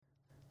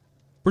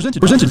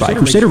Presented by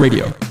Crusader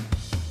Radio.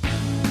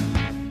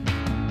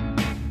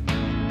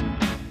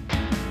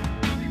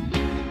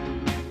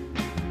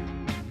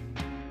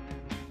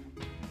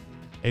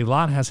 A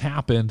lot has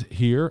happened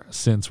here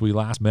since we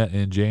last met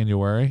in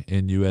January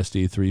in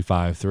USD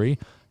 353.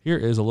 Here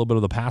is a little bit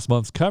of the past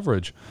month's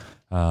coverage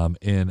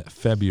in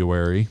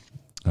February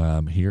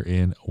here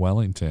in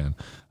Wellington.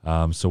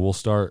 So we'll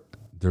start.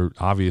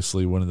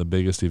 Obviously, one of the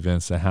biggest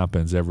events that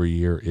happens every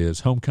year is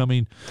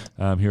homecoming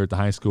here at the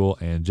high school,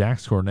 and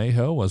Jax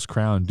Cornejo was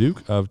crowned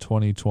Duke of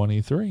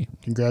 2023.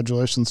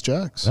 Congratulations,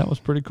 Jax. That was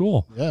pretty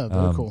cool. Yeah,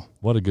 very cool.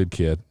 What a good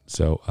kid.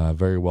 So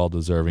very well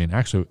deserving.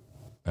 Actually,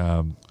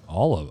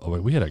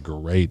 we had a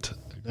great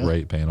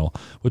panel,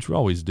 which we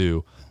always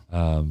do.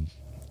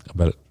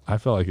 But I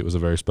felt like it was a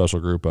very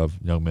special group of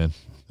young men.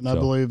 And I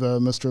believe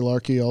Mr.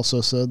 Larkey also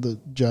said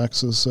that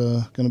Jax is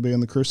going to be in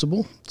the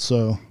Crucible.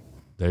 So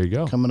there you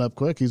go. Coming up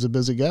quick. He's a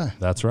busy guy.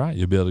 That's right.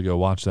 You'll be able to go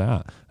watch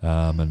that.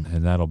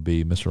 And that'll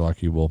be, Mr.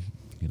 Larkey will,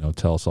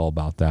 tell us all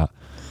about that.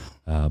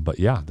 But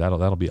yeah,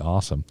 that'll be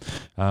awesome.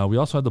 We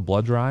also had the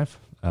blood drive.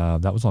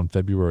 That was on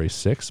February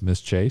 6th. Miss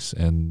Chase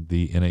and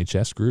the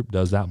NHS group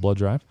does that blood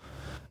drive,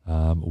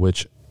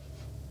 which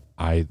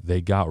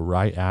they got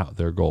right at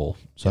their goal.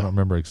 So I don't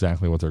remember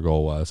exactly what their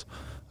goal was.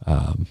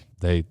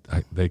 They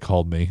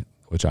called me,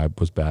 which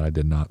was bad. I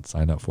did not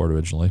sign up for it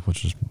originally,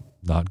 which is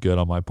not good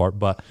on my part.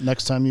 But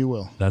next time you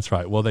will. That's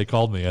right. Well, they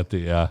called me at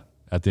the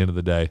end of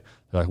the day.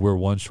 They're like, we're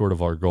one short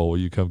of our goal. Will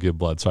you come give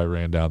blood? So I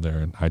ran down there,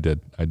 and I did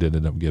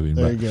end up giving.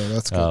 There you go.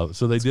 That's good.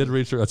 So they did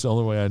reach. That's the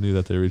only way I knew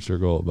that they reached their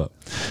goal. But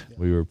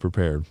we were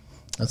prepared.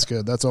 That's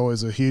good. That's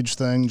always a huge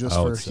thing just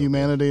for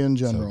humanity in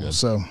general.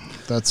 So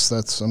that's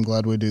I'm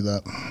glad we do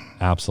that.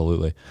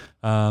 Absolutely.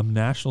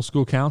 National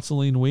School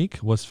Counseling Week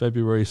was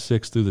February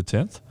 6th through the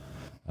 10th,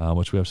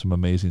 which we have some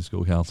amazing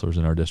school counselors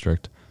in our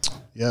district.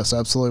 Yes,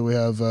 absolutely. We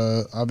have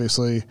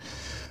obviously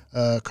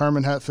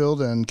Carmen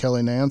Hatfield and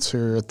Kelly Nance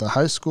here at the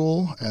high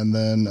school, and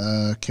then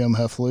Kim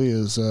Heffley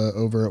is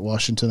over at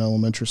Washington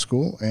Elementary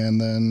School,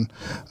 and then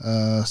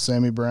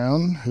Sammy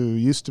Brown, who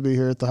used to be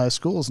here at the high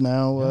school, is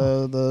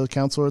now the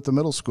counselor at the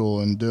middle school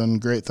and doing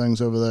great things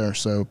over there.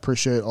 So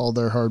appreciate all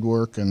their hard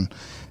work, and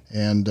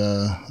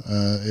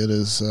it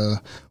is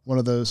one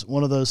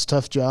of those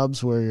tough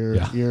jobs where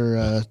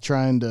you're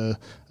trying to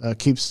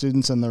keep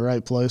students in the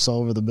right place all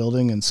over the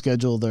building and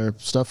schedule their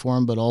stuff for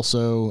them, but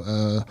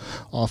also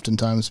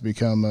oftentimes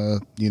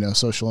become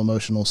social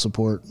emotional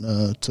support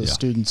to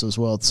students as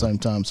well at the same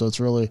time. So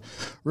it's really,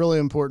 really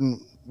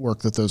important work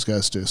that those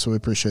guys do. So we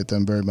appreciate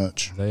them very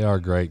much. They are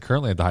great.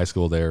 Currently at the high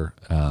school, they're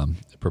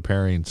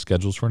preparing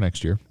schedules for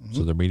next year. Mm-hmm.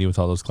 So they're meeting with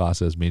all those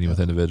classes, meeting with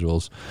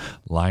individuals,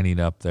 lining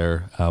up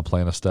their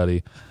plan of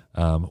study.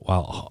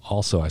 While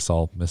also I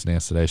saw Miss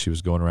Nance today, she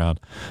was going around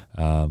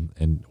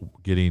and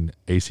getting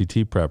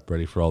ACT prep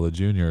ready for all the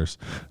juniors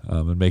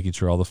and making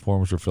sure all the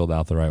forms were filled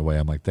out the right way.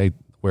 I'm like, they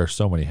wear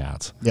so many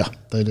hats. Yeah,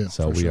 they do.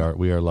 So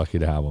we are lucky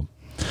to have them.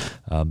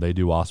 They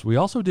do awesome. We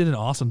also did an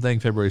awesome thing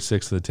February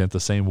 6th to the 10th, the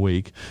same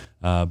week,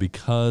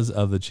 because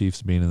of the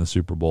Chiefs being in the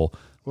Super Bowl.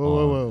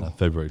 Whoa.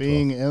 February 12th.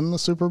 Being in the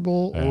Super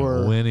Bowl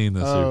or winning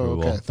the Super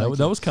Bowl. Okay,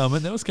 that was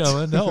coming.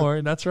 Don't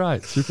worry. That's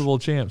right. Super Bowl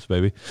champs,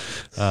 baby.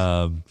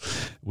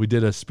 We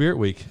did a Spirit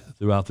Week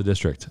throughout the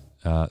district.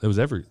 It was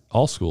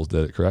all schools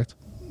did it, correct?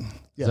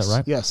 Yes. Is that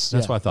right? Yes.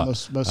 That's what I thought.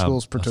 Most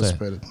schools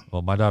participated.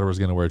 Well, my daughter was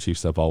going to wear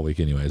Chiefs stuff all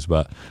week anyways,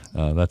 but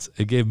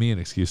it gave me an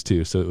excuse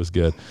too, so it was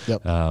good.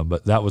 Yep.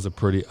 But that was a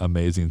pretty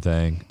amazing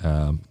thing.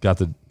 Got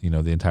the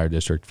entire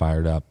district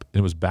fired up.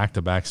 It was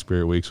back-to-back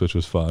Spirit Weeks, which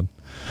was fun.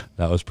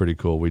 That was pretty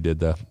cool. We did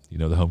the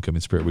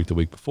Homecoming Spirit Week the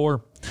week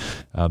before,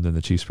 then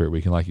the Chiefs Spirit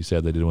Week, and like you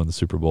said, they did win the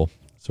Super Bowl.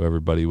 So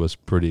everybody was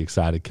pretty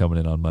excited coming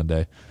in on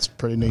Monday. It's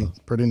pretty neat.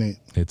 Pretty neat.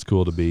 It's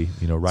cool to be,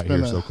 right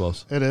here, so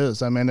close. It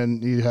is. I mean,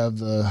 and you have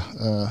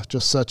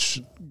just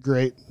such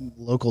great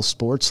local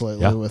sports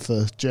lately with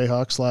the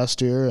Jayhawks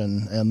last year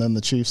and then the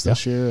Chiefs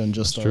this year, and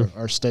just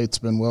our state's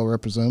been well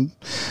represented.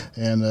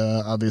 And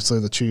obviously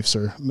the Chiefs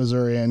are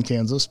Missouri and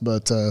Kansas,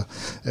 but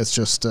it's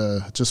just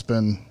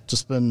been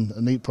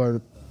a neat part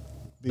of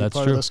That's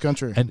part true. of this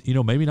country. And,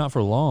 maybe not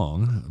for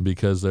long,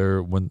 because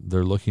when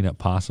they're looking at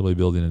possibly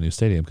building a new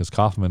stadium, because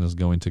Kaufman is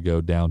going to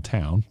go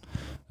downtown.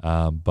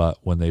 But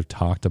when they've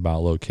talked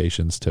about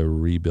locations to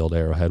rebuild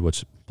Arrowhead,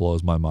 which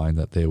blows my mind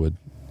that they would,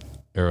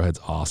 Arrowhead's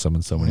awesome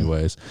in so many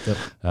ways.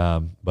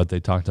 Yep. But they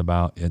talked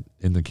about it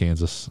on the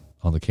Kansas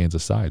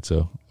side.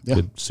 So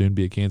could soon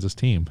be a Kansas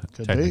team,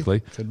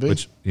 technically. Could be.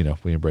 Which,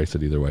 we embrace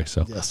it either way.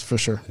 So yes, for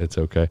sure. It's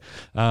okay.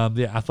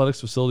 The athletics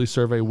facility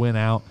survey went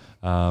out.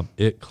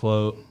 It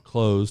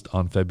closed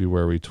on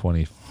February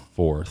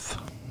 24th.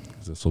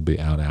 This will be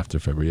out after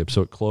February.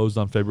 So it closed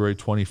on February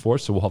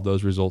 24th, so we'll have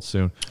those results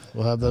soon.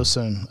 We'll have those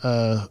soon.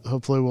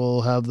 Hopefully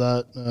we'll have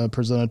that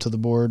presented to the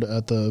board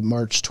at the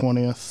March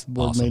 20th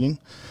board meeting.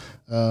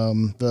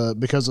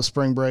 Because of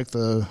spring break,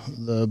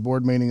 the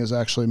board meeting is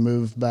actually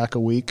moved back a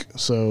week,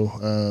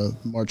 so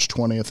March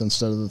 20th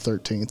instead of the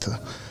 13th.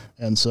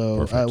 And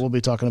so we'll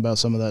be talking about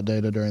some of that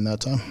data during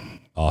that time.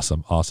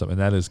 Awesome. And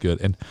that is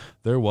good. And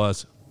there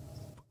was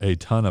a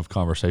ton of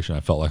conversation, I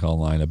felt like,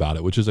 online about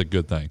it, which is a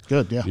good thing.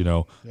 Good,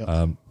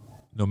 yeah.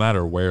 No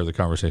matter where the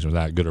conversation was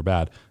at, good or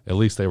bad, at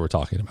least they were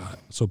talking about it.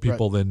 So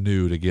people then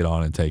knew to get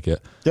on and take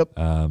it. Yep.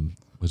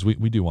 Because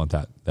we do want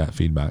that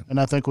feedback. And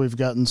I think we've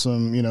gotten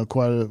some,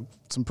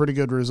 some pretty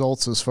good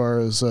results as far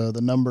as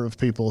the number of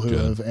people who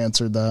have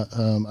answered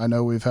that. I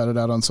know we've had it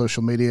out on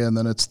social media, and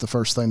then it's the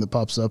first thing that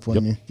pops up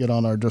when you get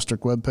on our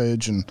district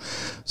webpage. And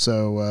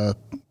so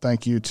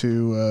thank you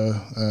to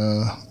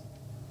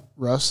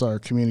Russ, our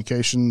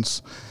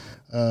communications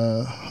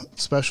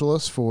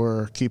specialist,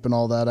 for keeping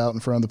all that out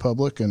in front of the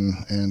public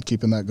and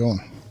keeping that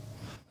going.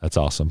 That's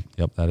awesome.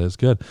 Yep, that is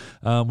good.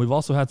 We've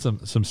also had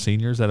some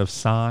seniors that have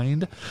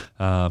signed.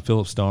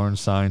 Philip Starnes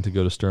signed to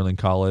go to Sterling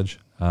College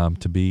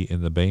to be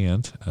in the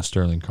band at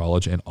Sterling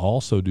College and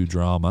also do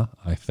drama,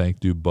 I think,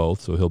 do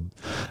both. So he'll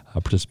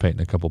participate in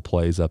a couple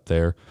plays up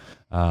there.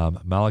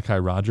 Malachi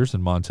Rogers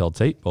and Montel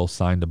Tate both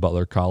signed to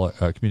Butler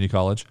Community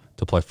College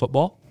to play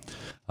football.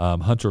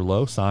 Hunter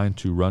Lowe signed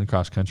to run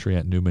cross country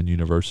at Newman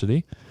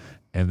University.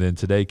 And then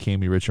today,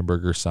 Amy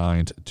Richmond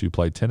signed to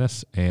play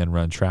tennis and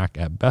run track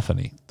at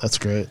Bethany. That's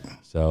great.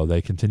 So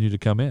they continue to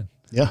come in.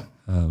 Yeah.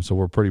 So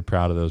we're pretty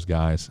proud of those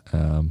guys,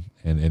 and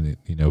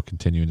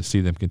continuing to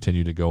see them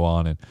continue to go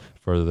on and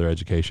further their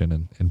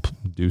education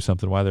and do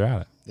something while they're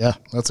at it. Yeah,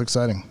 that's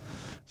exciting.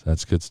 So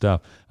that's good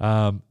stuff.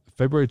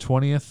 February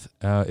 20th,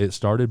 it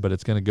started, but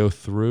it's going to go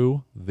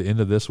through the end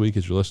of this week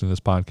as you're listening to this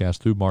podcast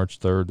through March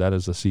 3rd. That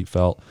is the seat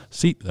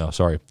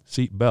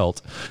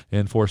belt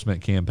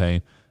enforcement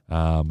campaign.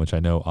 Which I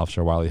know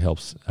Officer Wiley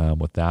helps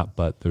with that,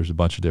 but there's a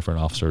bunch of different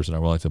officers in our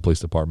Wellington Police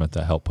Department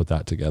that help put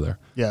that together.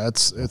 Yeah,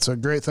 it's a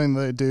great thing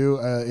they do.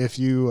 If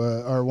you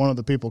are one of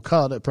the people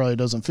caught, it probably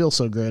doesn't feel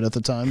so great at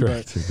the time,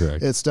 correct.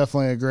 It's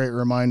definitely a great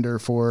reminder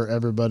for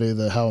everybody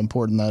how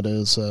important that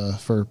is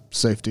for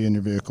safety in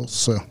your vehicles.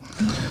 So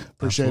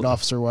appreciate Absolutely.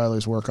 Officer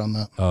Wiley's work on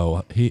that.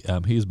 Oh,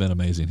 he's been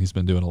amazing. He's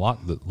been doing a lot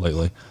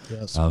lately.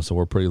 Yes. So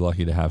we're pretty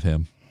lucky to have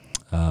him.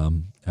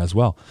 As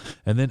well.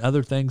 And then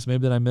other things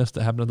maybe that I missed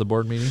that happened at the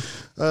board meeting?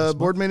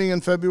 Board meeting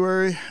in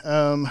February.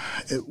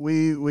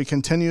 We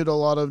continued a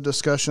lot of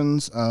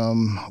discussions.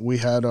 We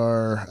had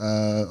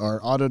our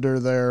auditor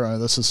there.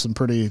 This is some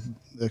pretty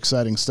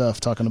exciting stuff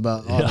talking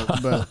about audit,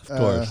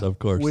 but of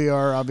course. We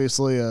are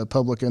obviously a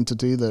public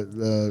entity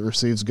that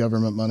receives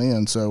government money,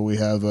 and so we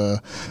have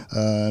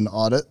an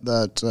audit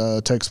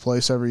that takes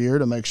place every year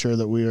to make sure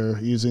that we are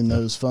using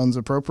those funds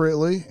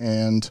appropriately,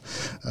 and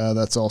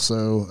that's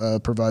also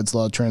provides a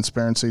lot of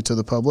transparency to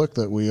the public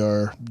that we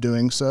are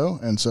doing so,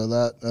 and so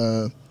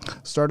that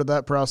started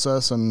that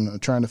process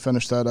and trying to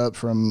finish that up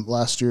from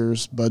last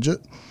year's budget.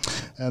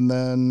 And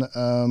then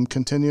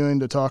continuing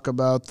to talk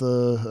about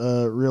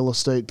the real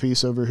estate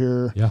piece over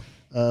here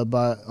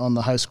on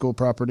the high school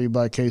property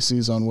by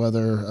Casey's on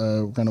whether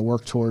we're going to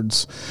work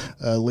towards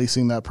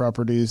leasing that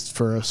property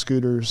for a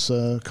Scooters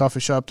coffee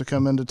shop to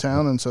come into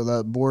town. And so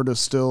that board is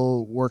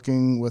still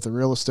working with a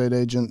real estate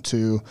agent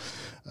to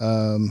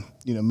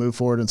move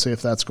forward and see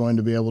if that's going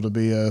to be able to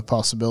be a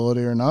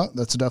possibility or not.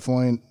 That's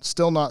definitely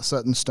still not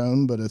set in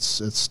stone, but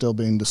it's still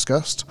being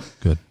discussed.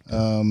 Good.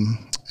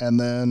 And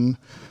then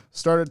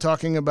started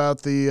talking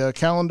about the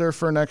calendar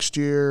for next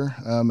year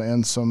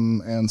and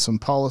some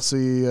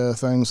policy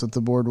things that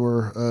the board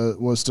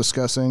was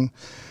discussing.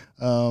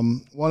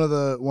 One of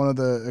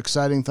the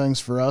exciting things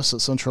for us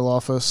at central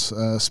office,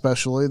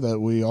 especially that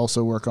we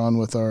also work on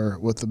with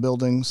the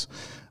buildings,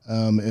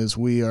 is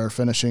we are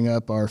finishing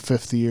up our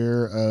 5th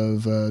year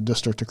of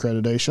district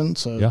accreditation.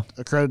 So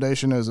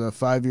accreditation is a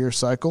 5-year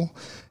cycle,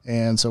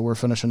 and so we're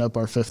finishing up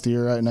our 5th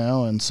year right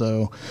now, and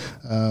so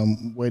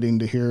waiting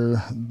to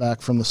hear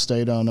back from the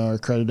state on our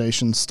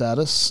accreditation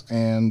status,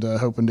 and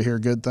hoping to hear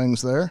good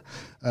things there,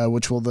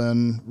 which will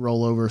then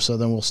roll over. So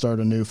then we'll start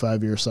a new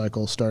 5-year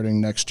cycle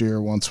starting next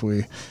year once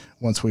we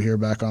hear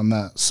back on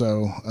that.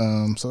 So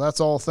that's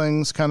all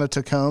things kind of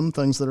to come,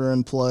 things that are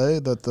in play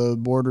that the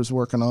board is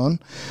working on.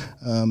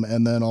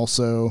 And then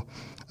also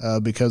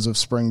because of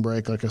spring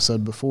break, like I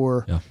said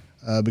before,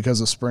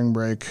 because of spring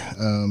break,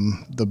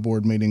 the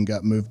board meeting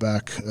got moved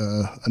back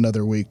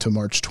another week to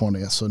March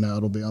 20th. So now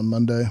it'll be on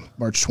Monday,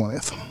 March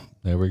 20th.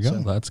 There we go. So,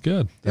 that's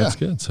good. That's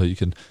good. So you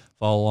can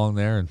follow along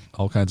there, and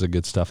all kinds of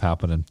good stuff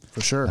happening for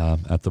sure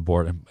at the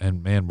board.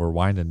 And man, we're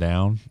winding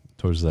down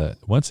towards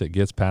once it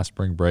gets past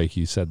spring break.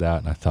 You said that,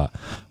 and I thought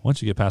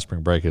once you get past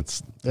spring break,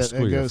 it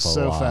goes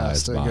so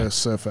fast. It goes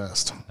so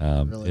fast.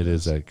 It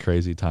is a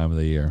crazy time of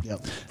the year.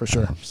 Yep, for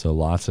sure. So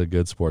lots of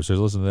good sports. So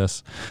listen to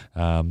this.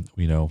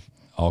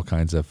 All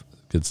kinds of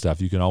good stuff.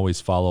 You can always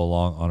follow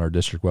along on our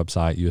district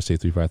website,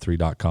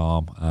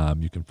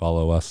 usa353.com. You can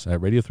follow us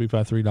at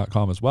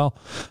radio353.com as well.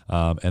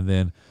 And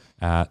then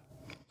at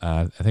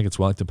I think it's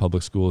Wellington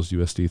Public Schools,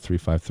 USD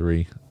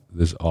 353.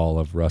 This is all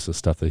of Russ's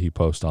stuff that he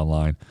posts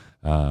online.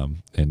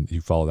 And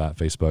you follow that,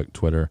 Facebook,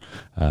 Twitter,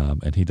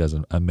 and he does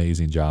an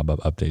amazing job of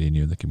updating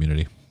you in the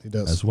community. He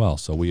does as well.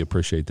 So we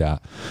appreciate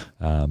that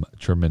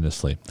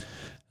tremendously.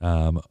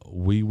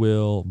 We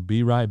will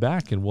be right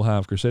back, and we'll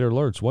have Crusader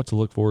Alerts, what to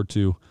look forward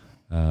to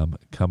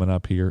coming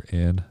up here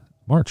in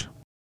March.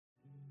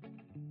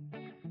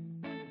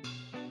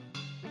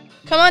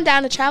 Come on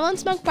down to Travel and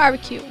Smoke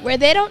Barbecue, where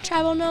they don't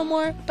travel no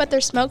more, but their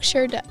smoke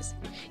sure does.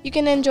 You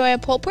can enjoy a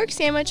pulled pork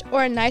sandwich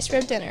or a nice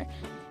rib dinner.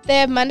 They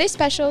have Monday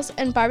specials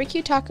and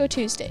barbecue taco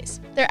Tuesdays.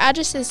 Their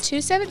address is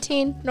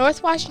 217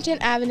 North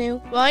Washington Avenue,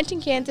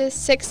 Wellington, Kansas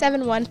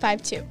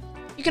 67152.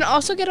 You can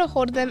also get a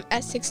hold of them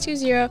at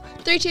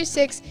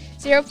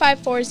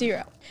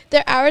 620-326-0540.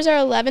 Their hours are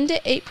 11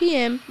 to 8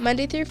 p.m.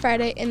 Monday through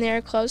Friday, and they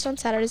are closed on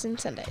Saturdays and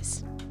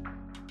Sundays.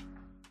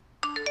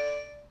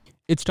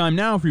 It's time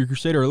now for your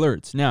Crusader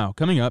Alerts. Now,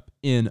 coming up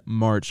in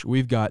March,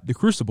 we've got The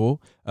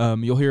Crucible.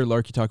 You'll hear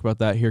Larkey talk about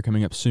that here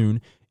coming up soon.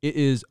 It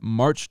is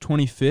March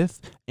 25th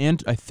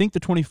and I think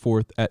the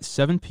 24th at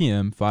 7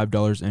 p.m.,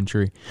 $5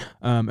 entry.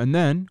 And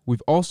then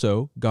we've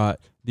also got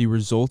the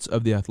results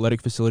of the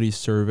Athletic Facilities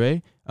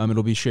Survey.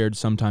 It'll be shared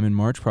sometime in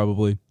March,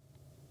 probably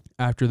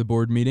after the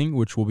board meeting,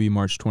 which will be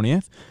March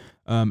 20th.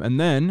 And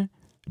then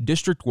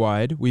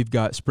district-wide, we've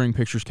got spring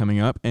pictures coming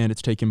up, and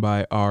it's taken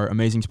by our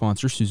amazing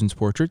sponsor, Susan's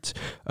Portraits.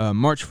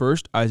 March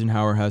 1st,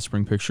 Eisenhower has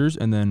spring pictures,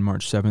 and then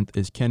March 7th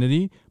is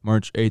Kennedy,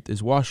 March 8th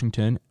is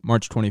Washington,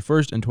 March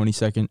 21st and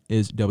 22nd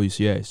is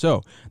WCA.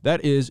 So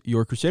that is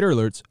your Crusader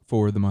Alerts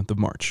for the month of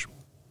March.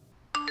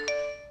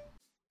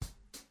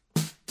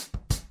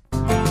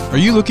 Are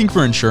you looking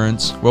for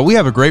insurance? Well, we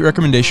have a great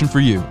recommendation for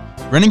you.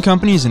 Renting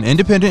Company is an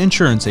independent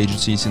insurance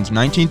agency since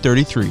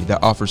 1933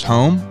 that offers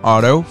home,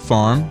 auto,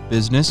 farm,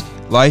 business,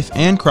 life,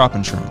 and crop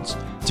insurance.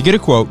 To get a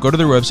quote, go to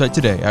their website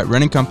today at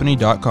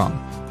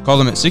rentingcompany.com. Call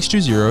them at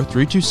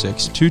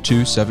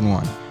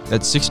 620-326-2271.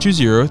 That's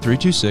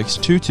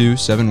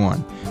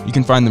 620-326-2271. You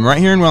can find them right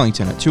here in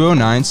Wellington at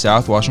 209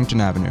 South Washington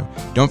Avenue.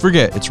 Don't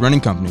forget, it's Renting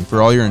Company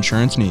for all your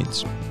insurance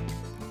needs.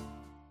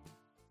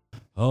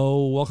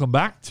 Oh, welcome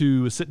back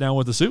to Sit Down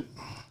with the Sup.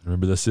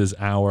 Remember, this is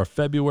our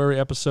February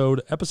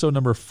episode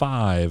number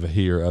 5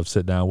 here of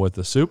Sit Down with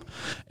the Sup.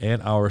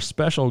 And our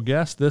special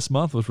guest this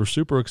month, which we're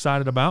super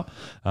excited about,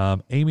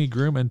 Amy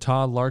Groom and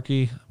Todd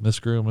Larkey. Miss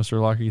Groom, Mr.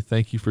 Larkey,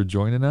 thank you for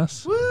joining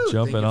us. Woo!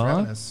 Jumping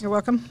on. You're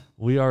welcome.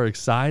 We are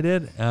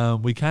excited.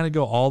 We kind of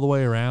go all the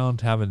way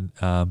around having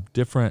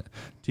different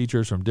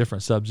teachers from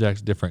different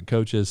subjects, different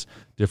coaches,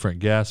 different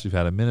guests. We've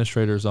had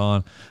administrators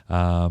on,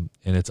 and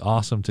it's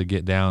awesome to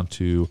get down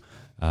to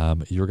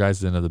your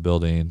guys' end of the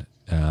building,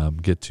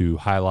 get to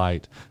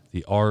highlight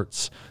the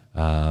arts,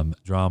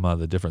 drama,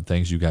 the different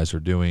things you guys are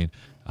doing,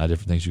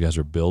 different things you guys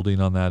are building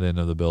on that end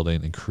of the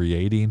building and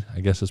creating, I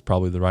guess is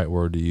probably the right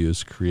word to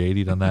use,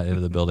 creating on that end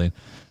of the building.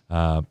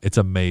 It's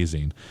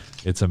amazing.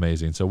 It's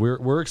amazing. So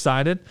we're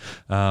excited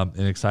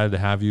and excited to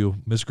have you.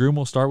 Ms. Groom,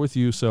 we'll start with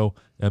you. So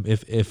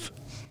if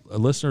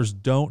listeners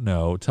don't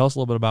know, tell us a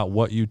little bit about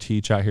what you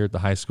teach out here at the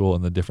high school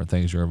and the different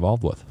things you're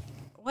involved with.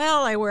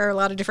 Well, I wear a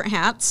lot of different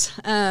hats.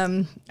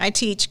 I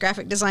teach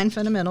graphic design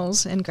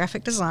fundamentals and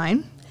graphic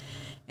design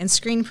and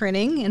screen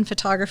printing and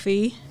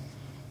photography,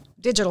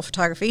 digital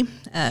photography,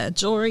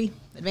 jewelry,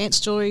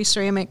 advanced jewelry,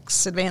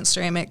 ceramics, advanced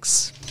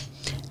ceramics.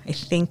 I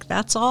think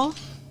that's all.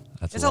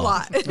 It's a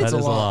lot. That is a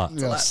lot.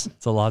 Yes.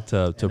 It's a lot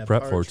to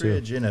prep for,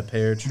 too. In a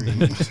pear tree.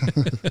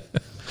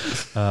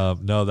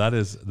 No, that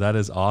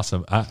is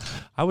awesome. I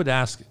would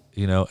ask,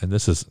 and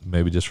this is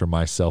maybe just for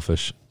my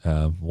selfish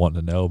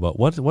wanting to know, but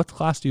what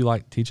class do you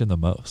like teaching the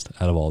most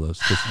out of all those?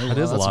 That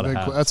is a lot of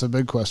hats. That's a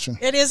big question.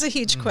 It is a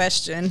huge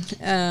question.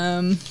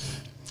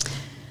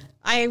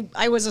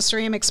 I was a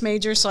ceramics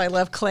major, so I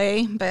love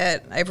clay,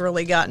 but I've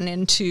really gotten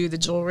into the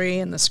jewelry,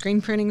 and the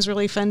screen printing is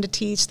really fun to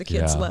teach. The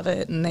kids love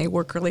it, and they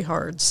work really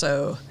hard.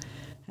 So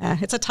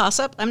it's a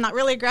toss-up. I'm not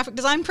really a graphic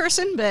design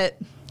person, but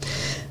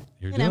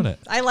You're doing it.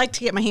 I like to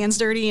get my hands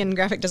dirty, and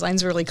graphic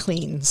design's really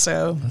clean.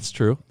 So that's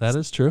true. That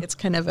is true. It's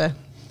kind of a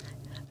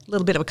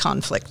little bit of a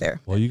conflict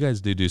there. Well, you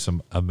guys do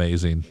some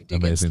amazing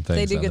things.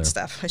 They do good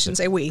stuff. I shouldn't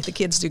say we. The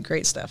kids do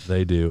great stuff.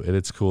 They do. And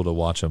it's cool to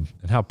watch them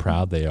and how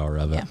proud they are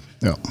of it.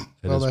 Yeah.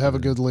 Well, they have a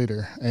good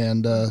leader.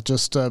 And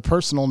just a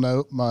personal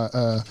note, my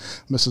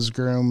Mrs.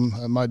 Groom,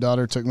 my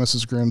daughter took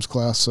Mrs. Groom's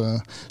class.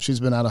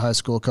 She's been out of high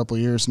school a couple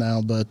of years now,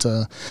 but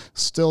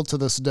still to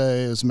this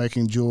day is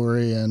making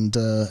jewelry and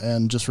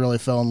just really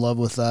fell in love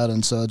with that.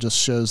 And so it just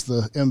shows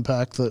the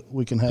impact that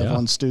we can have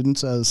on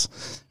students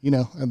as,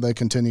 and they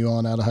continue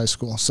on out of high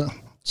school. So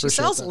she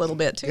sells a little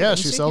bit too. Yeah,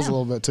 she sells a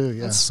little bit too.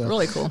 Yeah, that's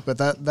really cool. But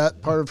that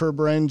part of her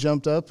brain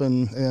jumped up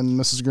in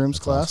Mrs. Groom's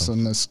class,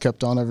 and has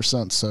kept on ever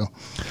since. So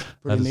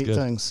pretty neat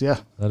things. Yeah,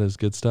 that is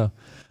good stuff.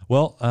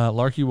 Well,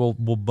 Larkey, we'll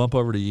bump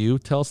over to you.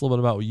 Tell us a little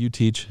bit about what you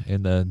teach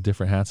and the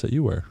different hats that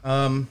you wear.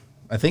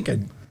 I think I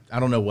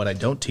don't know what I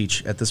don't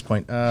teach at this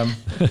point. My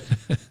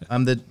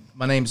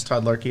name's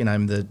Todd Larkey, and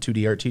I'm the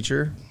 2D art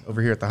teacher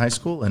over here at the high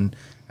school, and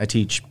I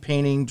teach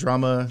painting,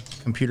 drama,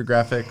 computer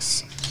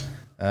graphics,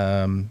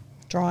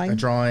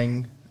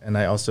 drawing, and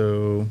I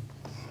also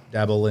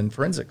dabble in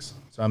forensics.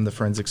 So I'm the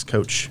forensics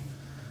coach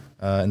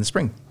in the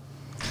spring.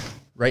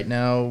 Right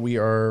now, we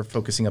are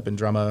focusing up in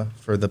drama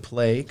for the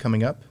play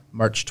coming up,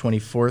 March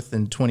 24th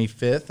and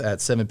 25th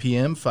at 7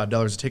 p.m.,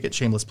 $5 a ticket,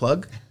 shameless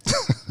plug.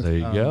 There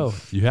you go.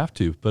 You have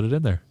to put it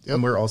in there. Yep.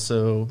 And we're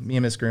also, me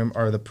and Ms. Groom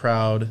are the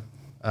proud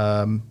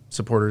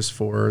supporters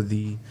for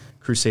the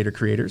Crusader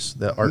Creators,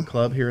 the art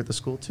club here at the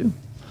school too.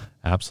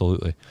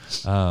 Absolutely.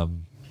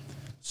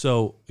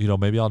 So,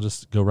 maybe I'll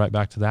just go right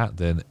back to that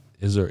then.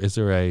 Is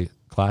there a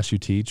class you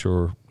teach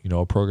or,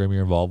 a program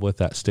you're involved with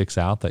that sticks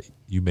out that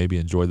you maybe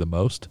enjoy the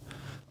most?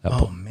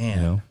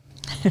 Man.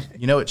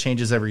 It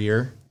changes every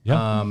year.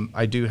 Yeah.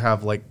 I do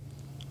have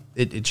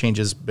it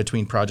changes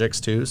between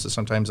projects too. So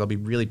sometimes I'll be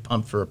really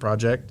pumped for a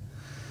project.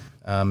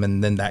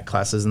 And then that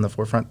class is in the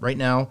forefront. Right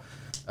now,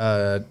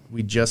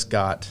 we just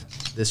got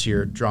this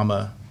year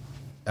drama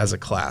as a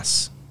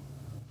class.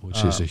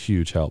 Which is a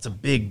huge help. It's a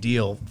big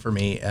deal for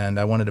me, and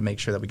I wanted to make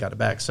sure that we got it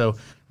back. So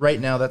right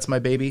now, that's my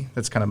baby.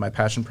 That's kind of my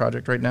passion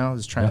project right now,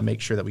 is trying to make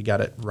sure that we got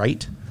it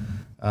right.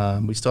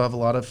 We still have a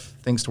lot of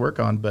things to work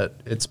on, but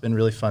it's been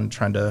really fun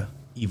trying to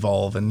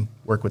evolve and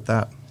work with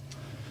that.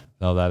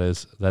 No, that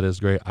is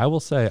great. I will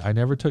say I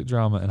never took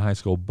drama in high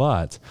school,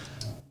 but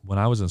when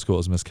I was in school, it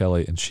was Miss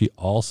Kelly, and she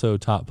also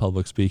taught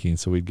public speaking.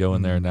 So we'd go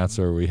in there, and that's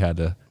where we had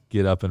to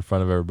get up in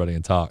front of everybody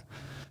and talk.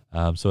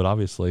 So it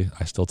obviously,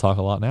 I still talk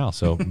a lot now.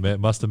 So it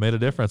must have made a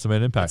difference. It made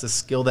an impact. It's a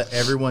skill that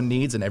everyone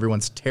needs and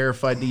everyone's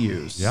terrified to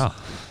use. Yeah,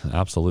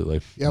 absolutely.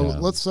 Yeah, well,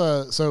 let's.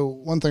 So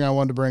one thing I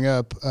wanted to bring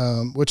up,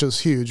 which is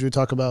huge. We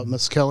talk about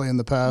Miss Kelly in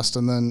the past,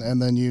 and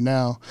then you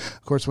now.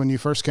 Of course, when you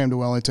first came to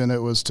Wellington,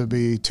 it was to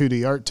be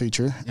 2D art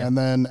teacher, and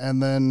then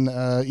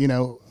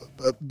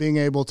being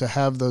able to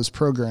have those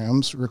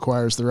programs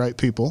requires the right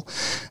people.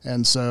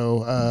 And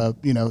so,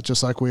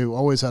 just like we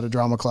always had a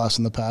drama class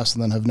in the past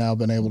and then have now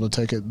been able to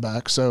take it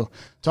back. So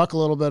talk a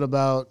little bit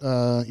about,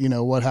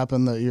 what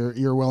happened, that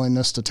your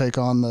willingness to take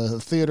on the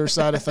theater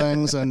side of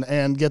things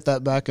and get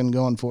that back and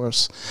going for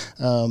us.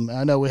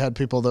 I know we had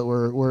people that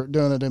were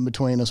doing it in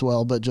between as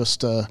well, but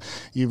just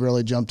you've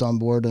really jumped on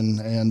board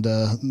and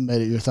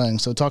made it your thing.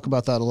 So talk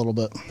about that a little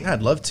bit. Yeah,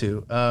 I'd love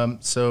to.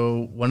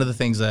 So one of the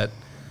things that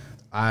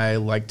I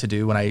like to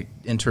do when I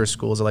enter a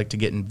school is I like to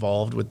get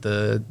involved with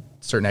the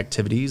certain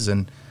activities.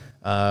 And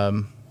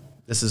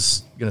this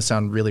is going to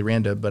sound really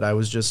random, but I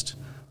was just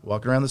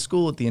walking around the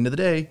school at the end of the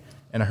day,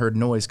 and I heard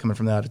noise coming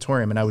from the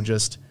auditorium, and I would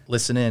just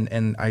listen in,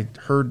 and I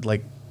heard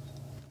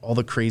all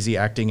the crazy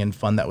acting and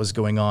fun that was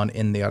going on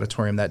in the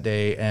auditorium that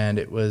day. And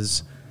it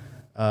was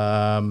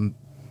Bob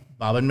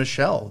and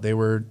Michelle. They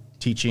were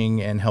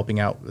teaching and helping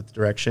out with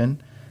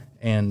direction.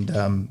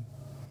 And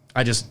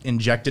I just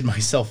injected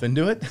myself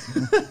into it.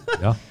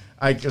 Yeah.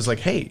 I was like,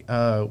 hey,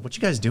 what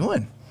you guys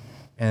doing?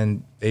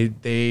 And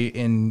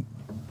they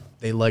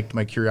liked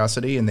my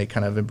curiosity, and they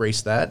kind of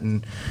embraced that.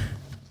 And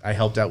I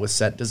helped out with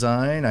set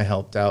design. I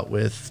helped out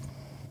with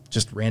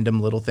just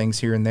random little things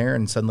here and there.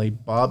 And suddenly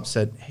Bob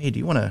said, hey, do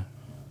you want to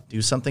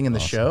do something in the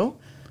show?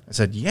 I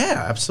said,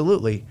 yeah,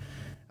 absolutely.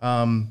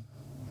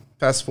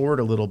 Fast forward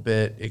a little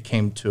bit, it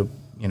came to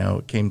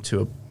a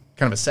kind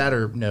of a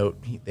sadder note.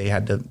 They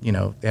had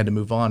to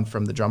move on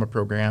from the drama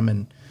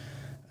program,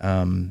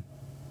 and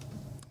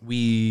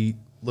we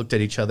looked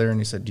at each other, and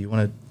he said, do you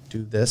want to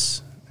do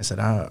this? I said,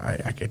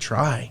 I could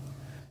try.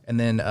 And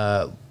then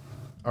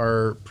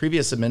our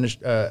previous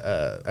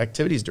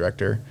activities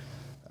director,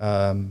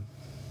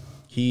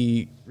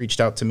 he reached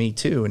out to me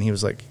too, and he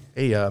was like,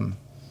 hey,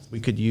 we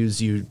could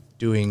use you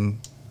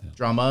doing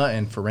drama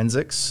and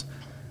forensics.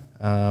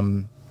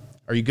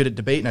 Are you good at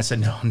debate? And I said,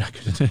 no, I'm not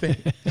good at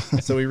debate.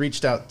 So we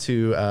reached out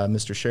to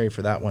Mr. Sherry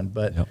for that one.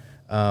 But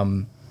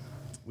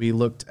we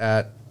looked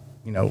at,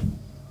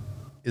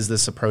 is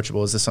this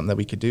approachable? Is this something that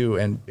we could do?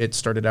 And it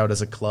started out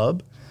as a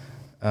club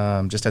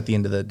just at the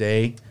end of the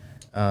day.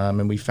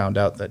 And we found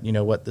out that,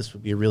 this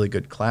would be a really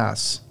good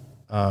class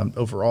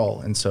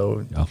overall. And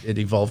so it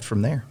evolved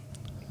from there.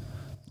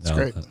 It's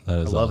great. That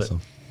is I love awesome.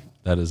 it.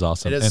 That is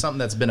awesome. It is something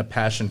that's been a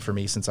passion for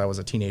me since I was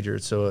a teenager.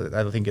 So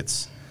I think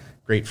it's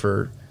great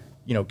for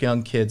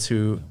young kids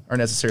who aren't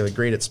necessarily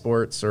great at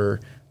sports or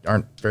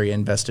aren't very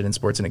invested in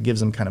sports, and it gives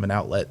them kind of an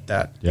outlet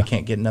that you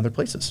can't get in other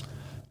places.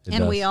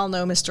 We all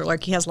know Mr.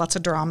 Larkey has lots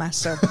of drama,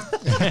 so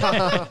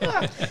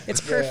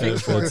it's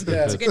perfect.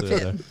 It's a good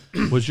fit.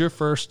 Was your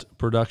first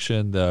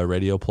production the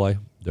radio play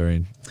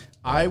during?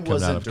 I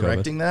wasn't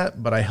directing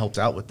that, but I helped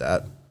out with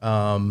that.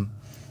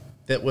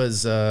 That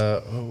was,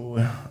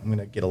 I'm going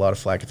to get a lot of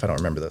flack if I don't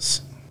remember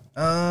this.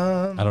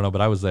 I don't know,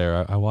 but I was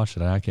there. I watched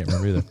it. I can't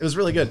remember either. It was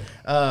really good.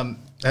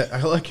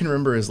 All I can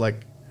remember is we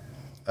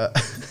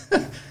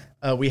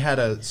had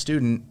a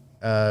student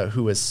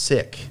who was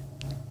sick.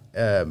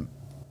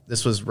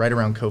 This was right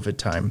around COVID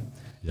time,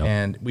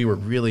 and we were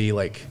really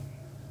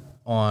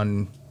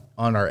on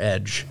our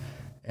edge,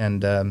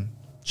 and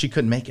she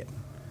couldn't make it,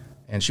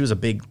 and she was a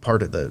big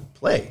part of the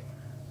play.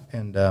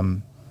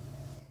 And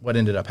what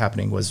ended up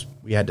happening was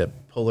we had to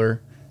pull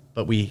her,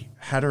 but we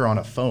had her on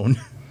a phone,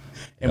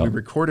 and we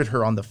recorded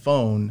her on the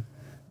phone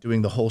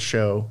doing the whole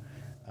show.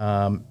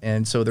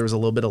 And so there was a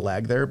little bit of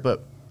lag there,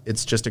 but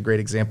it's just a great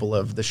example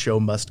of the show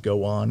must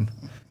go on.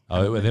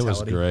 Oh, it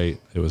was great.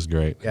 It was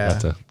great. Yeah. I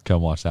got to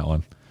come watch that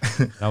one.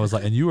 I was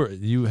like, and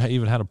you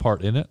even had a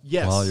part in it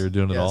while you were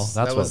doing it all.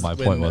 That's what my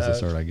point was to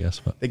start, I guess.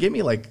 But they gave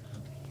me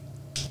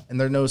and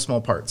they're no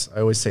small parts.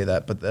 I always say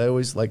that, but they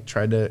always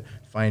tried to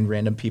find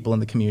random people in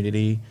the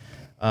community.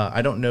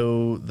 I don't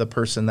know the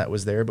person that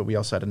was there, but we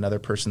also had another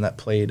person that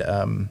played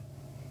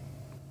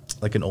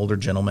like an older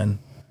gentleman.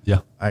 Yeah.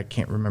 I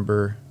can't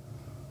remember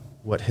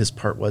what his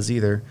part was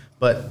either,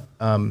 but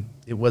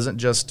it wasn't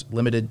just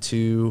limited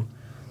to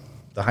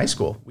the high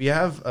school. We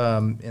have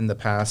in the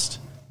past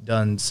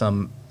done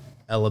some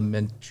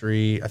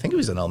elementary, I think it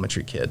was an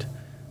elementary kid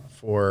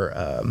for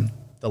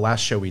the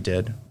last show we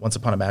did, Once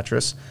Upon a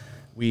Mattress.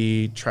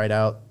 We tried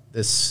out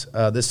this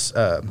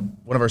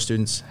one of our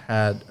students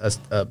had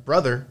a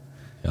brother,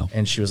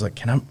 and she was like,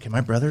 can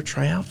my brother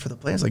try out for the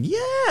play? I was like,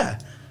 yeah,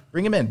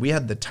 bring him in. We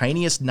had the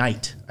tiniest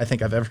night I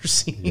think I've ever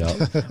seen. Yeah.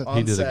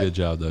 He did a good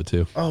job though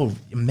too. Oh,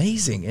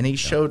 amazing. And he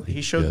showed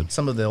good.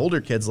 some of the older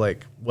kids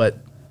like what,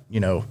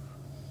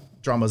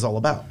 drama is all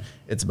about.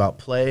 It's about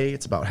play,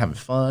 it's about having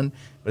fun,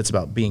 but it's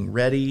about being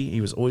ready. He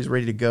was always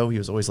ready to go. He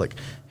was always like,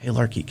 hey,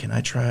 Larkey, can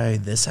I try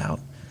this out?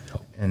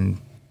 And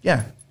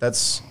yeah,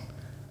 that's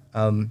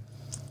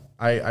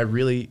I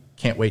really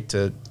can't wait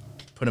to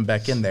put him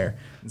back in there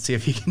and see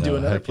if he can do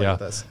another play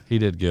with us. He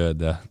did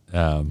good.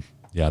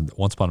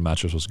 Once Upon a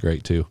Mattress was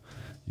great too.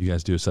 You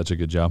guys do such a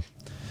good job.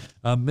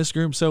 Miss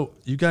Groom, so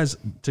you guys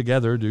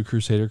together do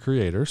Crusader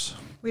Creators.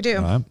 We do.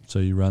 Right? So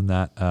you run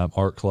that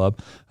art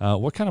club.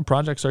 What kind of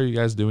projects are you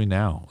guys doing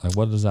now? Like,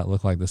 what does that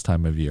look like this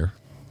time of year?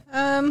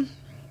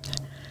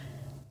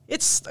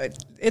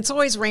 It's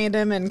always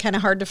random and kind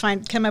of hard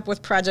to come up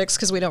with projects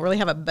because we don't really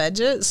have a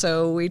budget.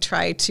 So we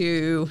try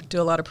to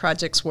do a lot of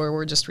projects where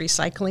we're just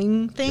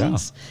recycling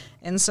things.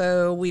 Yeah. And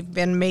so we've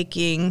been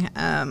making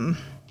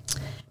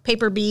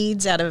paper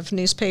beads out of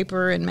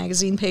newspaper and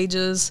magazine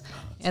pages.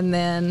 And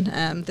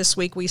then this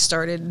week we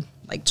started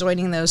like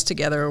joining those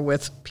together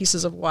with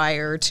pieces of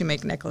wire to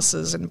make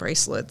necklaces and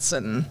bracelets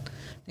and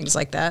things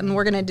like that. And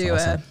we're going to do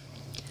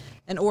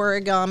an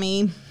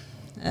origami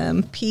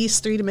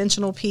piece,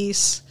 3-dimensional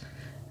piece,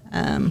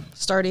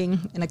 starting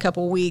in a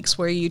couple weeks,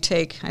 where you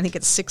take, I think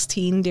it's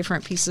 16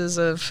 different pieces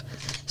of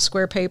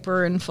square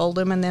paper and fold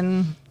them and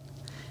then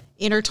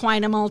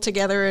intertwine them all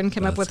together and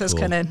come up with this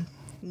kind of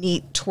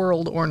neat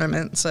twirled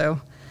ornament.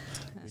 So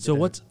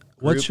what's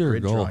your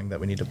grid goal drawing that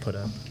we need to put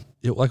up?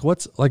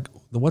 What's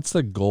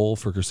the goal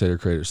for Crusader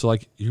Creators? So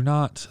like you're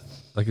not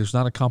like there's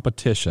not a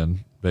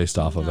competition based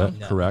off of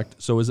it, correct?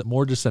 So is it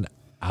more just an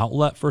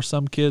outlet for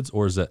some kids,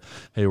 or is it,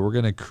 hey, we're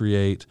going to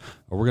create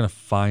or we're going to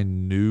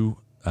find new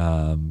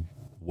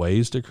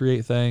ways to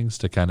create things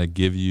to kind of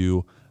give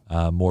you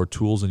more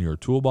tools in your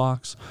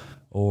toolbox?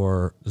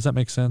 Or does that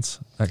make sense,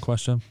 that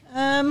question?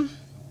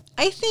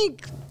 I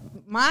think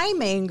my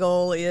main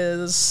goal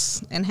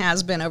is, and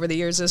has been over the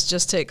years, is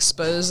just to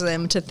expose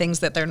them to things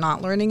that they're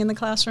not learning in the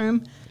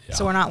classroom. Yeah.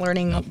 So we're not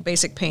learning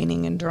basic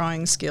painting and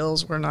drawing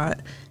skills. We're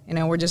not,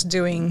 we're just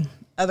doing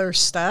other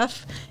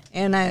stuff.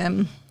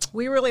 And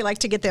we really like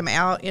to get them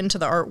out into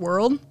the art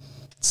world.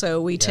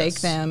 So we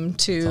take them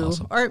to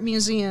art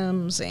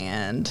museums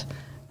and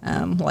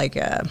like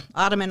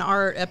Ottoman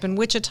art up in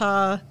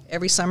Wichita.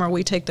 Every summer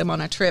we take them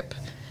on a trip,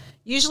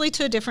 usually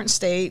to a different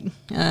state.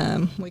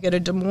 We go to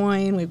Des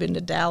Moines. We've been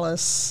to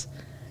Dallas.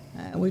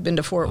 We've been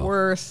to Fort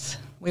Worth.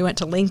 We went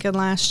to Lincoln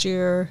last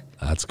year.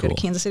 That's cool. Go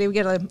to Kansas City. We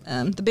go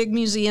to the big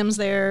museums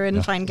there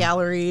and find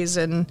galleries.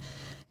 And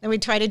then we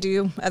try to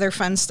do other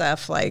fun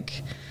stuff,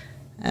 like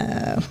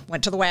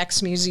went to the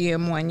Wax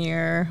Museum one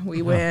year.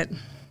 We went...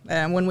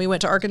 when we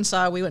went to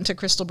Arkansas, we went to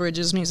Crystal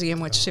Bridges Museum,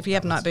 which, if you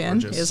have not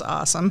been, is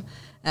awesome.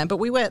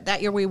 But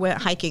that year we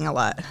went hiking a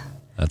lot.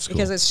 That's cool.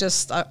 Because it's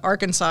just,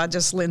 Arkansas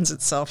just lends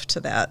itself to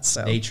that.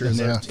 So nature is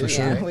there too.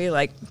 Yeah, we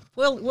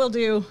we'll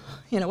do,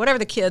 whatever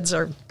the kids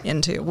are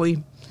into.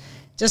 We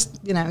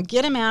just,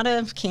 get them out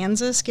of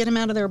Kansas, get them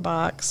out of their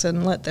box,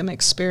 and let them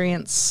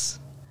experience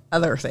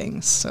other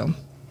things. So.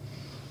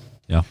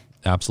 Yeah,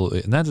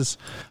 absolutely. And that is,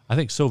 I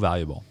think, so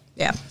valuable.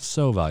 Yeah.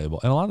 So valuable.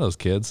 And a lot of those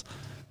kids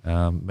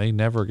may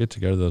never get to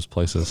go to those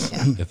places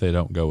if they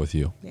don't go with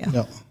you. Yeah.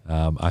 Yep.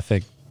 I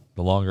think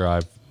the longer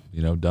I've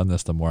done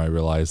this, the more I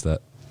realize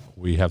that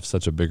we have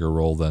such a bigger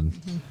role than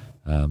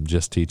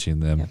just teaching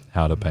them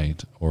how to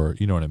paint, or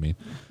you know what I mean.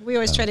 We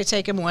always try to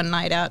take them one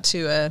night out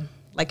to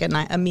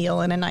a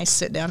meal in a nice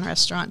sit down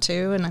restaurant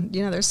too, and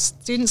there's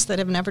students that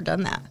have never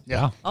done that.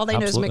 Yeah, all they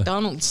know is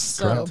McDonald's.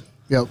 So correct.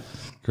 Yep.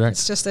 Correct.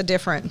 It's just a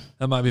different.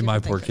 That might be my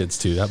poor kids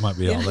too. That might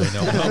be all they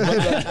know.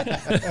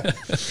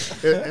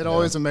 It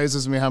always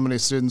amazes me how many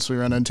students we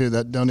run into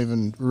that don't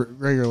even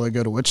regularly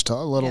go to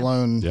Wichita, let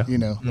alone let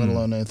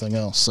alone anything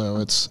else.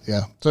 So it's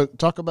So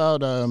talk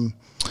about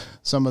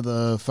some of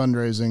the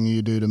fundraising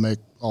you do to make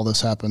all this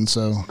happen.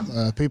 So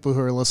people who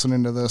are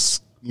listening to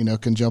this,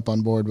 can jump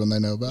on board when they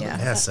know about it.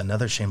 Yes,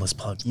 another shameless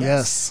plug.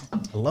 Yes.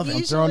 I love it.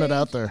 I'm throwing it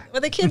out there.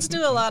 Well, the kids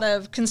do a lot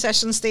of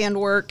concession stand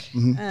work.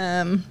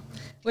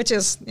 Which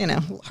is,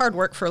 hard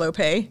work for low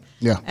pay.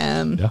 Yeah.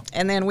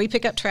 And then we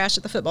pick up trash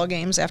at the football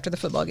games after the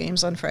football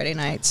games on Friday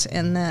nights.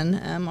 And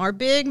then our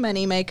big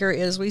money maker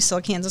is we sell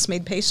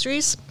Kansas-made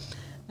pastries,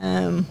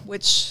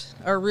 which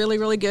are really,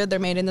 really good. They're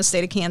made in the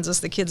state of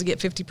Kansas. The kids get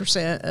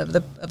 50% of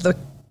the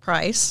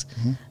price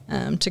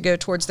to go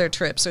towards their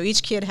trip. So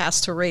each kid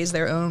has to raise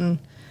their own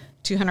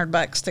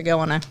 $200 to go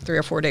on a 3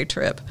 or 4 day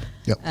trip.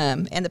 Yep.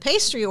 And the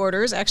pastry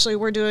orders, actually,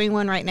 we're doing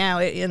one right now.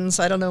 It ends,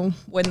 I don't know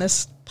when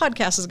this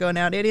podcast is going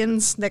out. It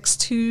ends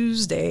next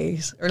Tuesday,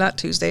 or not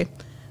Tuesday.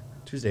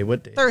 Tuesday,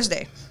 what day?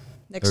 Thursday.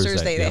 Next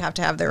Thursday, they have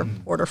to have their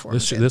order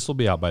forms. This will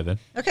be out by then.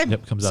 Okay.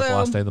 Yep, comes out the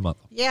last day of the month.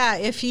 Yeah,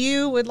 if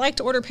you would like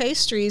to order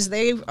pastries,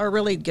 they are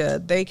really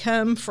good. They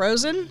come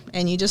frozen,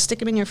 and you just stick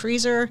them in your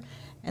freezer,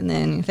 and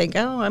then you think,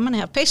 oh, I'm going to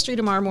have pastry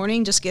tomorrow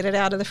morning. Just get it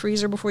out of the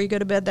freezer before you go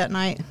to bed that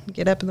night.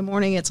 Get up in the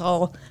morning, it's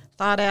all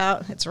thawed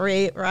out. It's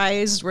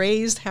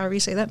raised, however you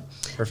say that.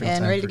 Perfect.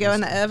 And time ready to for go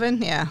in the Easter.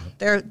 oven. Yeah,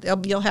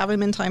 you'll have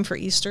them in time for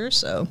Easter.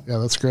 So Yeah,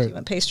 that's if great. you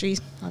want pastry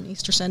on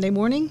Easter Sunday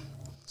morning,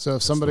 So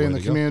if somebody the in way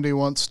the to go. community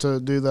wants to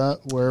do that,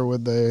 how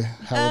would they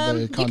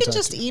you contact can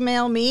just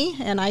email me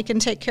and I can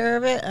take care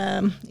of it.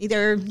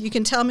 Either you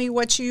can tell me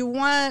what you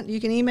want, you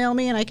can email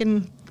me and I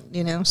can,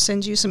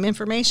 send you some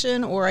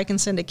information, or I can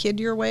send a kid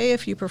your way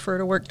if you prefer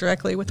to work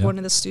directly with one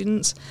of the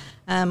students.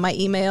 My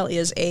email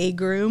is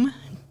agroom,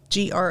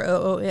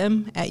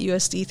 GROOM, at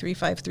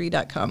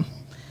USD353.com.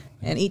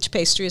 And each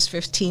pastry is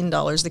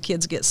 $15. The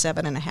kids get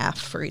 $7.50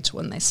 for each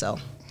one they sell.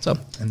 So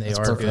And they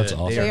are perfect. good. That's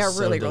awesome. They are so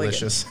really, really good.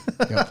 delicious.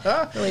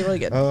 really, really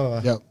good.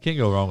 Yep. Can't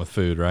go wrong with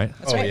food, right?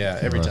 Oh, right. yeah,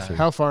 every time.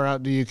 How far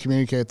out do you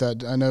communicate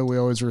that? I know we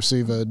always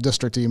receive a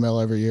district email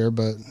every year,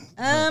 but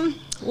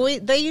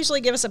They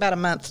usually give us about a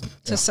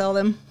month to sell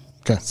them.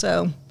 okay.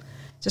 So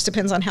just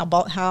depends on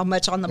how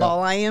much on the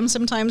ball I am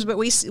sometimes. But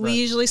we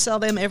usually sell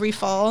them every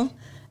fall.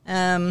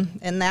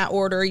 And that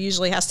order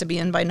usually has to be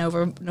in by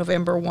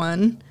November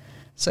 1.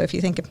 So if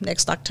you think of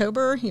next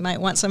October, you might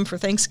want some for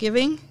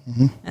Thanksgiving.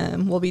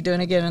 We'll be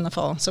doing it again in the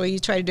fall. So we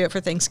try to do it for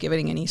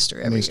Thanksgiving and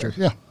Easter every year.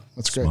 Yeah,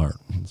 that's great. Smart.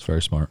 It's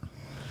very smart.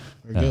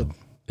 Very good.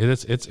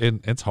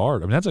 It's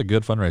hard. I mean, that's a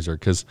good fundraiser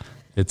because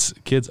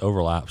kids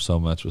overlap so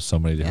much with so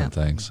many different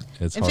things.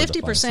 It's And hard to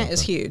find 50% is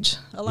something. huge.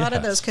 A lot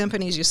of Yes. those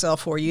companies you sell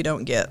for, you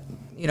don't get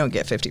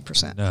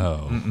 50%.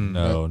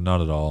 No,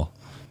 not at all.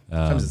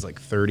 Sometimes it's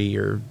like 30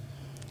 or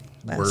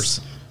Less.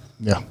 worse.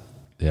 Yeah.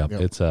 Yeah,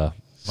 Yep. it's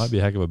might be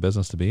a heck of a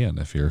business to be in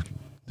if you're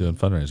doing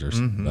fundraisers.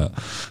 But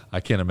I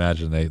can't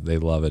imagine they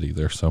love it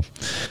either. So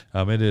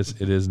it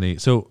is neat.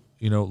 So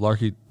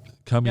Larky,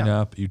 coming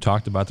up, you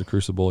talked about the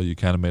Crucible. You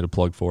kind of made a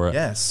plug for it.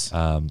 Yes.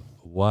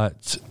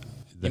 What?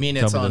 You mean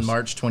it's on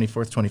March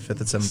 24th,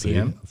 25th at 7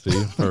 p.m.? See,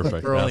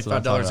 perfect. For only That's what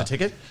I'm talking $5 a about.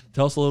 ticket?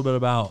 Tell us a little bit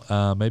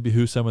about maybe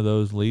who some of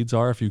those leads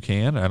are, if you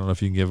can. I don't know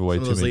if you can give away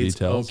Some of too those many leads?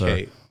 details.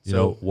 Okay, Or,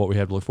 so- what we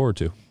have to look forward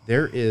to.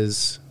 There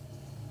is,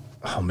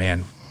 oh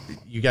man,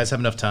 you guys have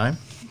enough time?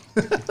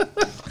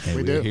 And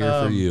We we're do.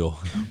 here for you.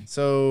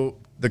 So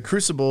the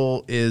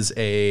Crucible is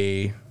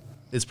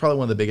probably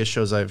one of the biggest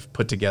shows I've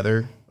put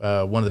together.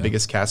 One of the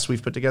biggest casts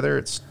we've put together.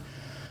 It's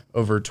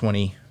over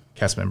 20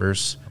 cast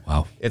members.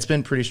 Wow. It's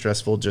been pretty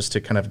stressful just to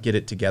kind of get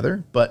it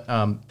together, but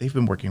they've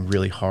been working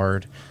really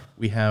hard.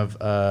 We have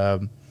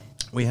Kira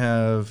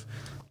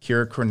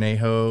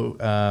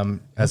Cornejo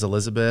as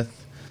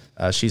Elizabeth.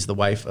 She's the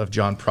wife of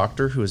John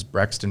Proctor, who is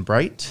Braxton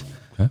Bright.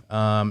 Okay.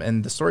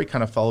 And the story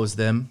kind of follows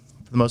them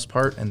for the most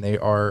part, and they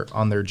are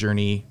on their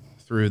journey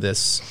through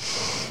this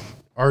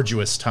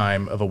arduous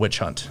time of a witch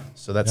hunt.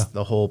 So that's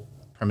the whole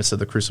premise of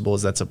the Crucible,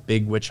 is that's a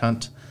big witch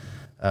hunt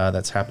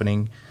that's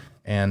happening.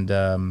 And,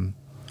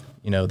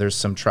 there's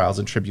some trials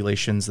and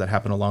tribulations that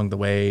happen along the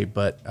way,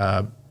 but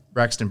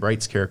Braxton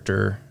Bright's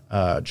character,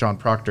 John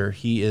Proctor,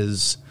 he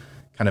is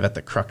kind of at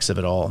the crux of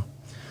it all.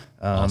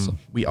 Awesome.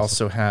 We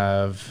also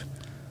have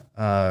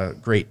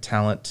great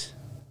talent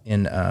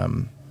in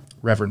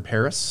Reverend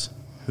Paris,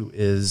 who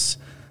is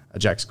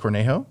Jax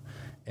Cornejo.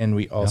 And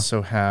we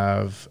also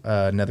have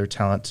another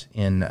talent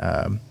in,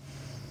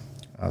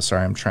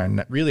 sorry, I'm trying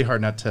really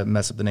hard not to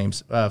mess up the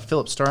names,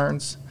 Philip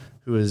Starnes,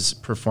 who is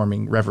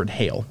performing Reverend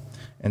Hale.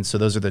 And so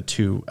those are the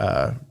two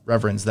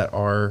reverends that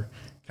are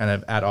kind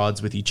of at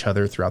odds with each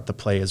other throughout the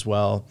play as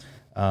well.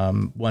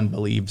 One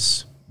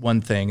believes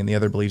one thing and the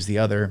other believes the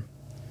other.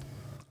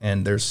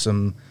 And there's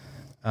some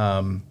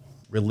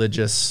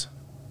religious,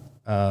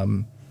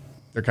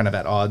 they're kind of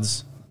at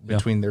odds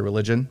between their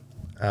religion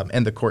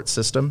and the court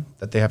system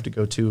that they have to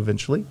go to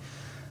eventually.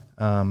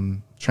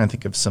 Trying to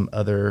think of some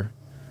other.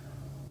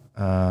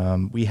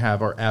 We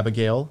have our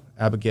Abigail.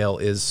 Abigail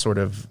is sort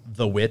of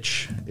the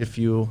witch, if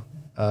you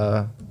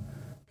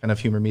kind of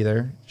humor me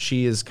there.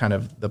 She is kind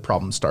of the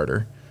problem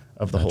starter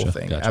of the whole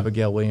thing. Gotcha.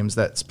 Abigail Williams,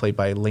 that's played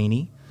by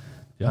Lainey.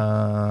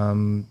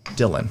 Dylan.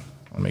 I want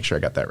to make sure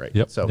I got that right.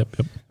 Yep. So, Yep.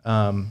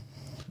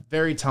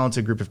 very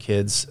talented group of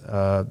kids.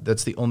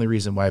 That's the only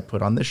reason why I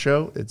put on this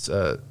show.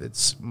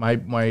 It's my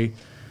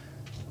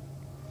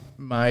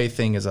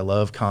thing is I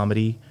love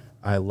comedy.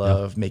 I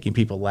love making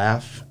people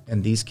laugh.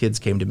 And these kids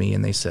came to me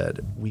and they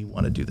said, we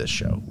want to do this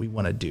show. We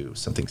want to do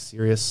something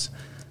serious,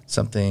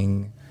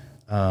 something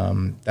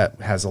that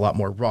has a lot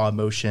more raw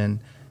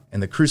emotion.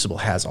 And the Crucible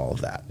has all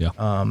of that. Yeah.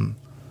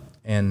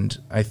 And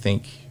I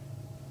think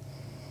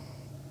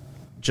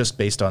just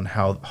based on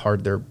how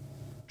hard they're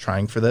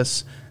trying for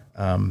this,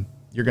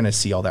 you're going to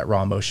see all that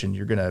raw emotion.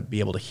 You're going to be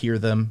able to hear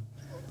them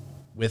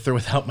with or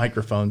without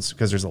microphones,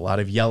 because there's a lot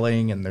of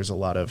yelling and there's a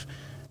lot of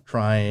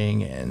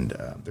crying, and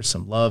there's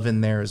some love in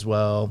there as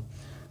well.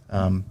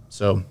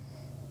 So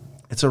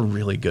it's a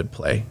really good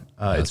play.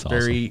 It's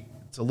awesome.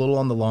 It's a little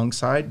on the long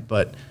side,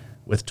 but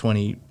with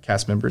 20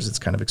 cast members, it's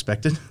kind of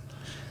expected.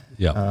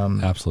 Yeah,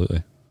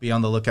 absolutely. Be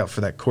on the lookout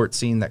for that court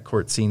scene. That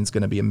court scene's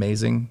going to be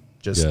amazing.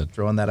 Just Good.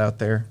 throwing that out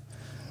there.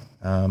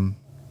 All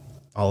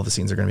of the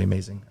scenes are going to be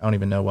amazing. I don't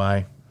even know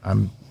why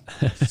I'm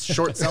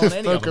short selling any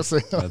of them.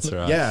 Focusing on That's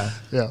right. Yeah.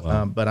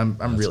 Yeah. But I'm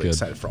really good.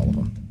 excited for all of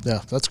them.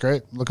 Yeah, that's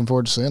great. Looking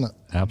forward to seeing it.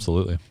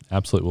 Absolutely.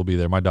 We'll be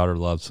there. My daughter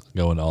loves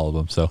going to all of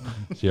them, so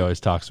she always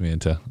talks me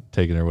into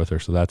taking her with her.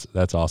 So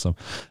that's awesome.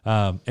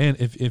 And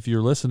if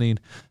you're listening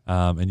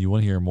and you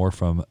want to hear more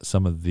from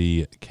some of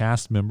the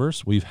cast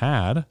members, we've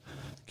had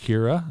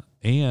Kira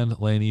and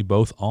Lainey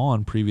both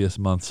on previous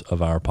months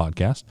of our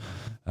podcast.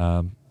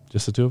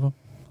 Just the two of them.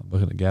 I'm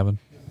looking at Gavin.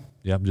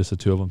 Yeah, just the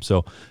two of them.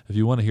 So if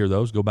you want to hear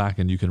those, go back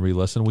and you can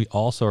re-listen. We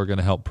also are going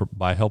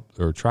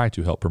to try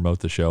to help promote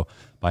the show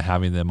by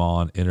having them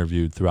on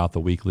interviewed throughout the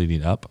week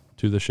leading up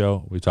to the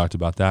show. We talked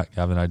about that.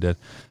 Gavin and I did.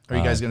 Are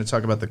you guys going to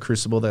talk about the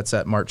Crucible that's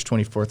at March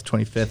 24th,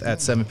 25th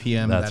at 7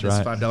 p.m.? That's That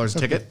is right. $5 a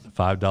ticket.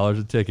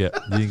 $5 a ticket.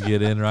 You can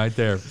get in right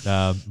there.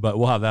 But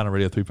we'll have that on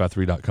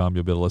radio353.com.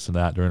 You'll be able to listen to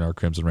that during our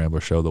Crimson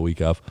Rambler show the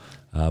week of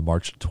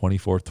March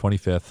 24th,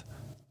 25th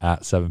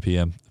at 7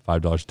 p.m.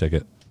 $5 a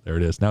ticket. There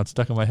it is. Now it's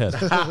stuck in my head.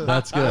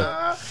 That's good.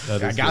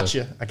 I got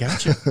you.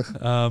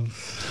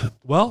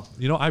 Well,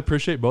 I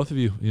appreciate both of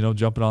you,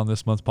 jumping on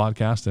this month's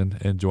podcast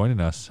and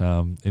joining us.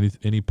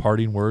 Any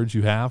parting words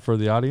you have for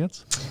the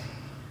audience?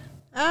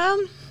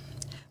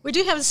 We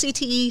do have a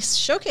CTE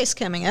showcase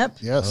coming up.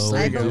 Yes, Oh,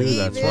 there I you go. believe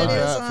That's it right. is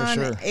Yeah, for on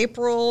sure.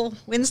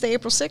 Wednesday,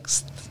 April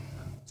 6th. Does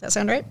that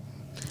sound right?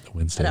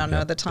 Wednesday. I don't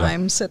know the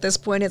times at this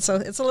point. It's a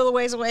little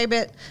ways away,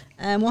 but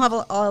we'll have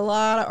a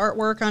lot of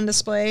artwork on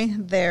display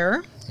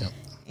there. Yep.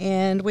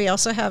 And we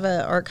also have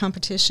an art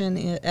competition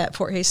at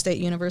Fort Hays State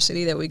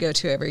University that we go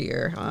to every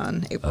year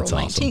on April That's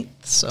awesome.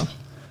 19th.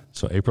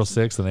 So April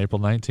 6th and April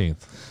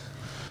 19th.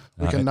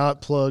 We cannot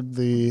plug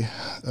the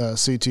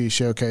CT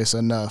showcase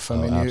enough.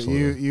 I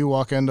mean, you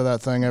walk into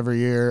that thing every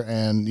year,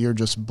 and you're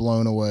just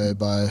blown away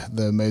by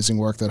the amazing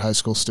work that high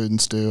school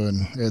students do,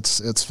 and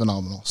it's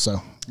phenomenal.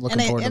 So looking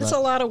forward to that. It's a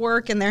lot of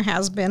work, and there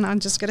has been, I'm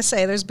just going to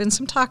say, there's been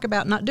some talk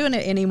about not doing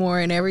it anymore,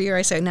 and every year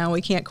I say, no,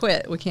 we can't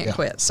quit. We can't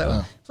quit.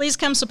 So please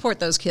come support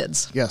those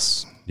kids.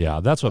 Yes.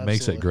 Yeah, that's what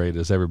makes it great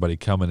is everybody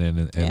coming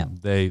in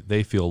and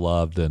they feel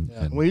loved.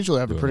 And We usually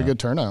have a pretty good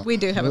turnout. We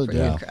do have a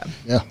pretty good crowd.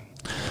 Yeah.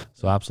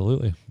 So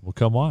absolutely. Well,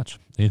 come watch.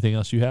 Anything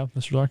else you have,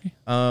 Mr. Larkey?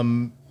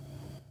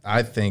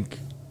 I think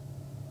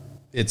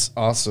it's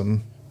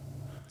awesome.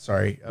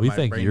 Sorry. We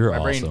think you're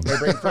awesome. My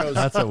brain froze.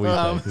 That's what we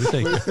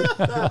think. We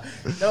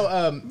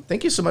think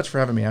Thank you so much for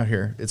having me out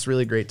here. It's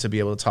really great to be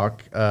able to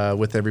talk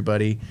with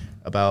everybody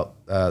about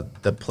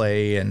the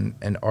play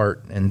and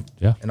art and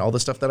all the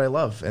stuff that I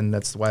love. And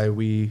that's why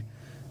I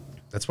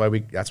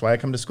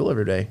come to school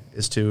every day,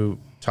 is to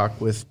talk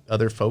with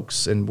other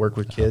folks and work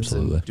with kids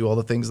and do all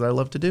the things that I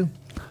love to do.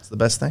 It's the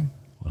best thing.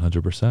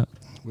 100%.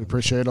 We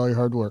appreciate all your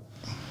hard work,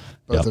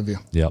 both of you.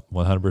 Yep,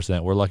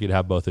 100%. We're lucky to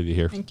have both of you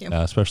here. Thank you.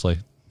 Especially,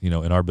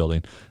 in our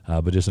building,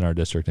 but just in our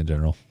district in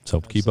general.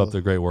 So keep up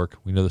the great work.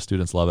 We know the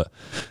students love it.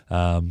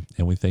 And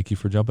we thank you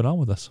for jumping on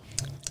with us.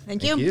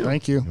 Thank you.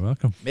 Thank you. You're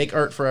welcome. Make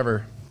art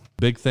forever.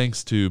 Big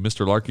thanks to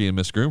Mr. Larkey and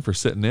Miss Groom for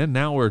sitting in.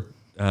 Now we're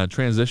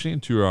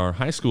transitioning to our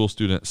high school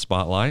student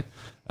spotlight.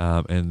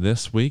 And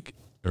this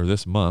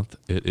month,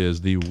 it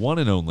is the one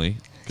and only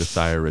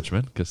Kasiah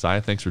Richmond.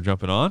 Kasiah, thanks for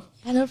jumping on.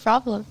 Yeah, no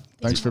problem.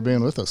 Thanks for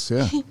being with us.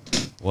 Yeah.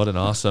 What an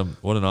awesome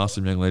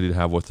young lady to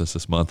have with us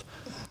this month.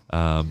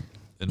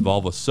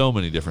 Involved with so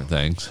many different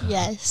things.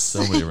 Yes.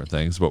 So many different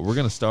things. But we're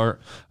going to start,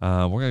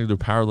 we're going to do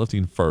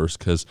powerlifting first,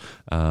 because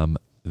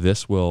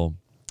this will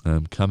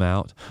come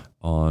out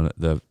on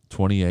the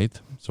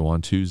 28th, so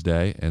on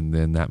Tuesday, and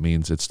then that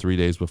means it's 3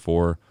 days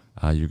before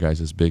you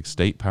guys' big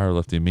state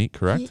powerlifting meet,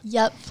 correct?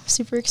 Yep.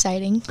 Super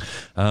exciting.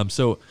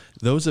 So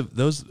those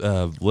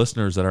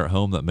listeners that are at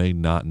home that may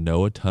not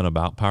know a ton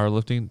about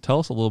powerlifting, tell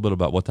us a little bit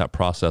about what that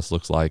process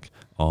looks like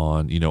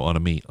on a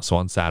meet. So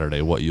on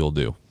Saturday, what you'll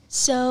do.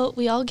 So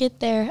we all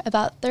get there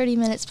about 30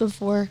 minutes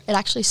before it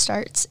actually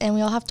starts, and we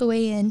all have to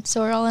weigh in.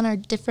 So we're all in our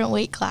different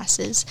weight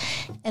classes.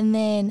 And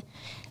then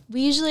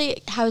we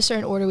usually have a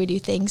certain order we do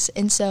things.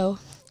 And so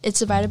it's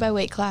divided by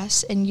weight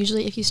class. And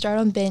usually if you start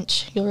on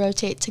bench, you'll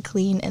rotate to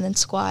clean and then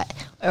squat,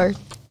 or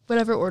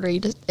whatever order you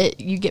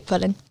get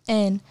put in.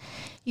 And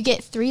you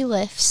get 3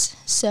 lifts.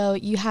 So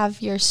you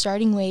have your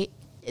starting weight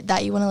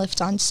that you want to lift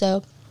on.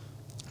 So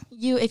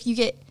if you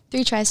get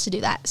 3 tries to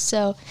do that.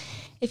 So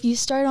if you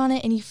start on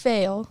it and you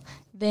fail,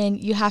 then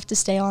you have to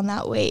stay on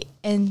that weight.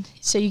 And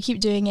so you keep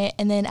doing it,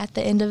 and then at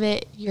the end of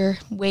it, your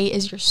weight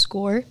is your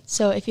score.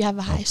 So if you have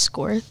a high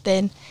score,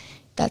 then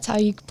that's how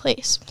you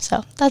place.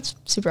 So that's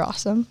super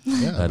awesome.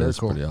 Yeah, That very is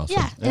cool. pretty awesome.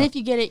 Yeah, and if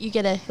you get it, you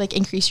get to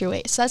increase your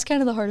weight. So that's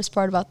kind of the hardest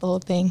part about the whole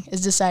thing,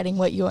 is deciding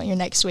what you want your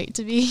next weight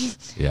to be.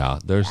 Yeah,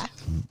 there's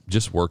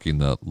just working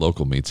the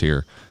local meets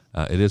here.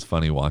 it is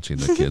funny watching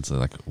the kids. They're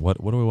like, what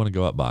do we want to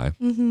go up by?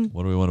 Mm-hmm.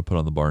 What do we want to put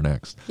on the bar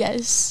next?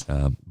 Yes.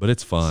 But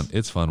it's fun.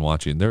 It's fun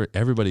watching.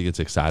 Everybody gets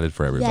excited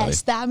for everybody.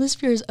 Yes, the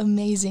atmosphere is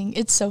amazing.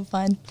 It's so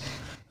fun.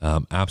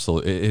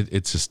 Absolutely.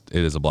 It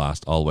is a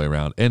blast all the way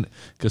around. And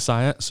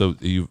Kasiah, so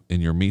you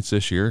in your meets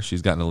this year,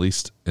 she's gotten at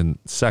least in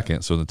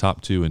second, so in the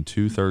top 2 and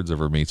 2/3 of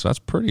her meets. So that's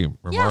pretty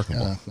remarkable.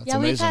 Yeah, that's Yeah,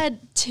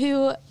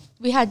 amazing.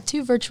 we had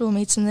two virtual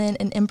meets and then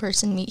an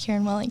in-person meet here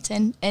in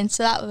Wellington, and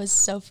so that was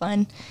so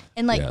fun.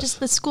 And like Yes. just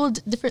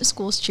the different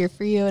schools cheer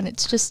for you, and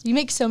it's just you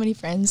make so many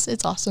friends.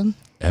 It's awesome.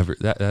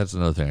 That's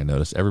another thing I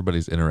noticed.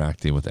 Everybody's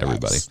interacting with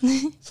everybody,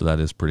 Yes. so that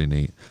is pretty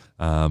neat.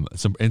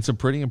 Some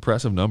pretty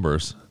impressive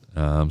numbers.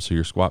 So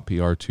your squat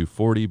PR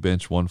 240,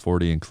 bench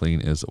 140, and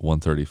clean is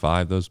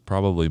 135. Those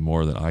probably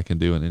more than I can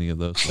do in any of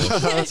those.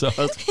 So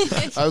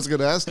I was going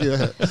to ask you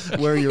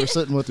where you were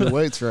sitting with your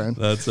weights, Ryan.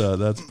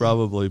 that's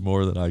probably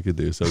more than I could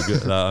do. So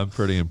good. I'm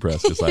pretty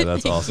impressed, Kasiah.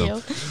 That's Thank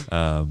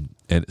awesome.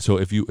 And so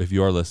if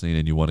you are listening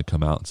and you want to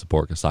come out and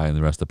support Kasiah and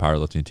the rest of the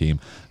powerlifting team,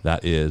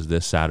 that is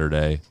this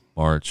Saturday,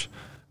 March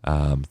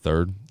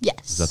 3rd.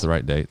 Yes. Is that the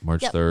right date?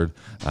 March Yep. 3rd.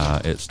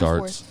 It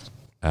starts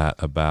at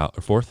about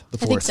 4th. The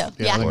I think so.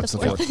 Yeah, I think the it's the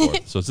fourth.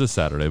 4th. So it's this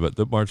Saturday, but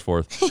the March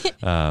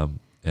 4th.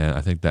 And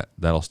I think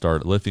that'll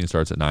start. Lifting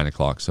starts at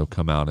 9:00. So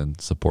come out and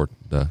support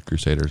the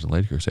Crusaders and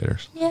Lady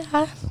Crusaders. Yeah.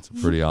 That's a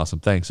pretty awesome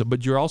thing. So,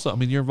 but you're also,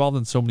 you're involved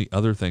in so many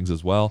other things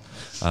as well.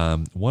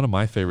 One of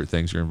my favorite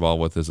things you're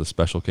involved with is a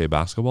Special K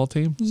basketball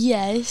team.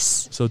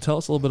 Yes. So tell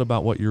us a little bit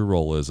about what your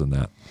role is in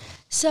that.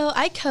 So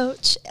I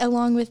coach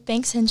along with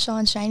Banks Henshaw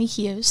and Shiny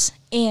Hughes,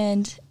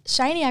 and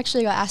Shiny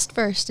actually got asked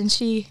first, and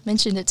she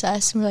mentioned it to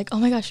us, and we're like, oh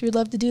my gosh, we would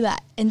love to do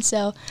that. And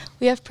so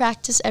we have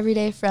practice every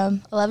day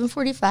from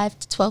 11:45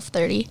 to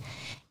 12:30,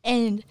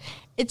 and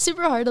it's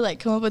super hard to like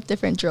come up with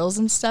different drills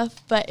and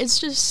stuff, but it's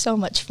just so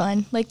much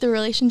fun. Like the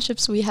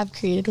relationships we have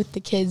created with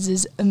the kids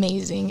is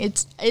amazing.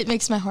 It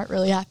makes my heart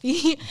really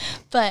happy.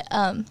 But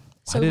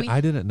so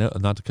I didn't know,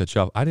 not to cut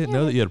you off, I didn't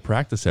know that you had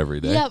practice every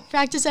day. yeah,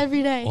 practice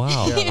every day.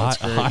 Wow.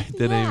 I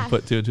didn't even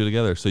put 2 and 2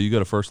 together. So you go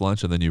to first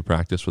lunch and then you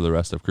practice for the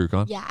rest of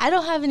CrewCon? Yeah, I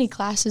don't have any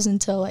classes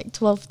until like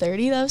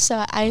 12:30 though,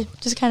 so I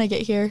just kind of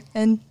get here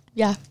and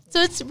yeah, so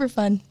it's super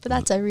fun. But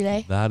that's every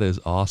day. That is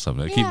awesome.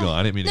 Now, keep Yeah. going.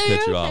 I didn't mean to No,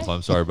 cut you're you okay. off.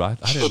 I'm sorry, but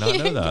I did not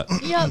know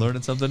that. Yep.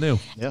 Learning something new.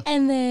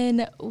 And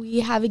then we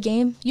have a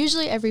game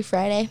usually every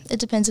Friday. It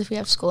depends if we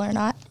have school or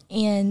not,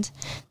 and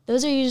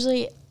those are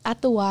usually at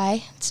the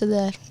Y, so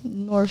the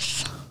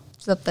north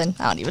something,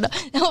 I don't even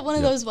know, one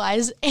of those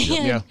Ys.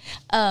 And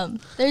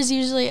there's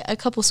usually a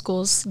couple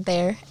schools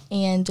there,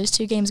 and there's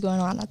 2 games going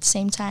on at the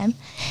same time.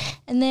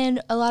 And then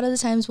a lot of the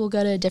times we'll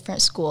go to a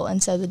different school,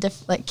 and so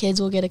the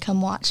kids will get to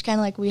come watch, kind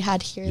of like we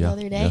had here the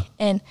other day. Yeah.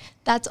 And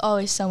that's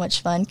always so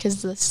much fun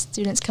because the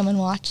students come and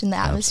watch, and the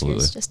atmosphere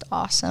is Absolutely. just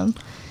awesome.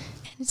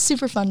 It's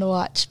super fun to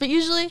watch. But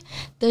usually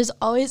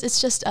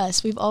it's just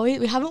us. We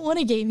haven't won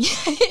a game yet.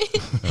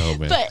 Oh,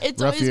 man. But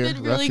it's Rough always year,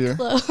 been rough really year.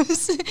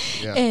 close.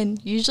 Yeah. And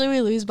usually we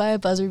lose by a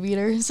buzzer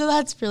beater. So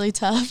that's really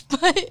tough.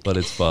 But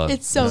it's fun.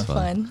 It's so It's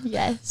fun.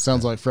 Yes.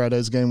 Sounds like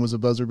Friday's game was a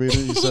buzzer beater,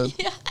 you said?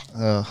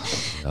 Yeah.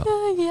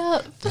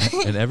 Yep.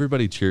 And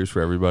everybody cheers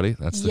for everybody.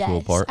 That's the cool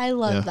Yes, part. I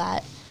love Yeah.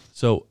 that.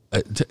 So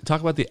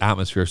talk about the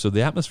atmosphere. So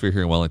the atmosphere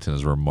here in Wellington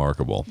is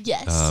remarkable.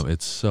 Yes.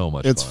 It's so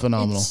much It's fun.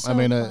 phenomenal. It's so I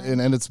mean, fun.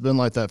 and it's been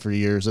like that for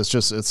years.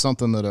 It's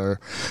something that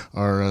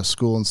our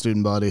school and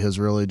student body has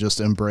really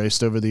just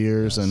embraced over the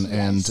years,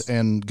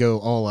 and go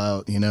all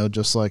out.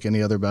 Just like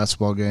any other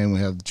basketball game, we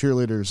have the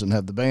cheerleaders and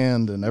have the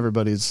band, and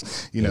everybody's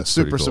it's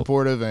super pretty cool.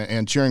 supportive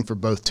and cheering for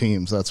both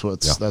teams. That's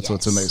what's what's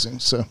Yes. amazing.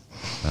 So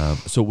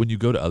So when you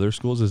go to other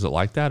schools, is it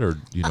like that? Or,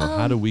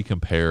 how do we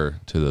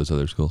compare to those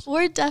other schools?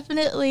 We're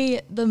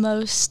definitely the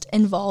most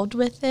involved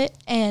with it.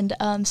 And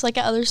so like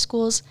at other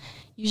schools,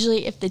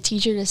 usually if the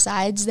teacher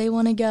decides they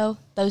want to go,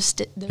 those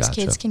Gotcha.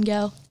 kids can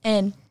go.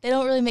 And they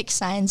don't really make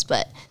signs,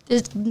 but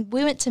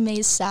we went to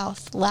Mays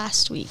South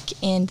last week,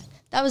 and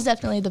that was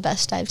definitely the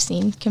best I've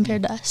seen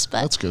compared to us.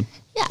 But that's good.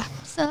 yeah,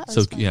 so that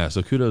was fun.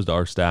 So kudos to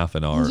our staff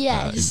and our,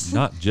 Yes.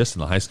 not just in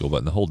the high school, but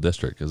in the whole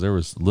district, because there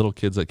was little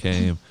kids that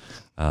came,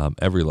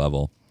 every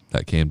level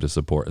that came to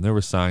support. And there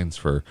were signs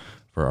for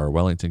our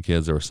Wellington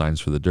kids. There were signs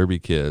for the Derby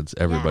kids.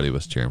 Everybody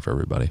was cheering for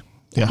everybody.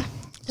 Yeah, It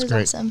it's was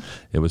great. awesome.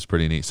 It was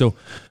pretty neat. So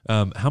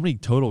how many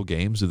total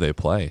games do they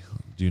play?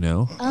 Do you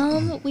know?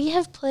 We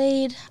have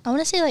played, I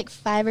want to say like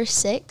 5 or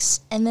 6,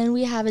 and then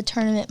we have a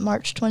tournament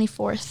March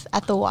 24th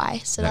at the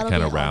Y. So that that'll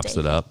kind be of a whole wraps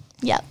day. it up.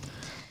 Yep.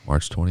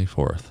 March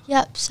 24th.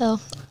 Yep. So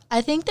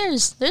I think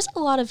there's a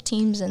lot of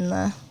teams in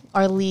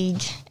our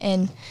league,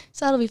 and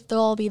so they'll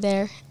all be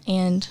there.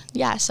 And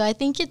yeah, so I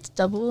think it's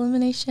double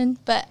elimination,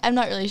 but I'm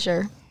not really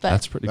sure. But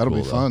That's pretty That'll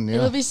cool. be fun.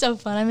 it'll Yeah. be so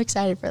fun. I'm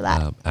excited for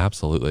that.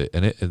 Absolutely.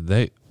 And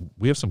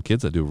we have some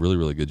kids that do a really,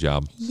 really good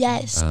job.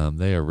 Yes.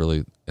 They are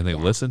really, and they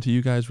listen to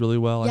you guys really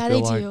well. Yeah, I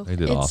feel they like do. they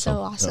did It's awesome.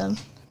 so awesome.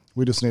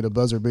 We just need a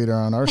buzzer beater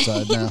on our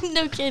side now.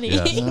 No kidding.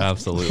 Yes,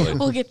 absolutely.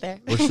 We'll get there.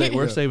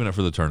 We're saving it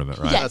for the tournament,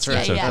 right? Yes, That's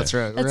right. yeah. That's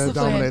right. We're That's going to the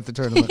plan. dominate the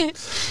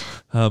tournament.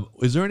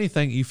 Is there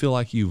anything you feel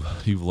like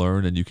you've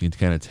learned and you can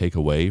kind of take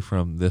away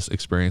from this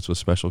experience with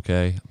Special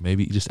K,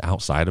 maybe just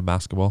outside of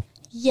basketball?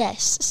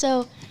 Yes.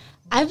 So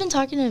I've been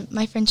talking to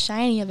my friend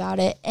Shiny about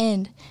it,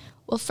 and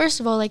well, first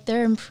of all, like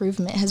their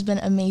improvement has been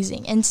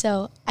amazing. And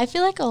so I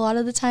feel like a lot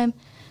of the time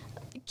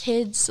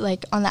kids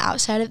like on the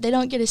outside of they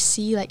don't get to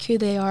see like who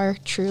they are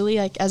truly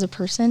like as a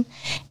person,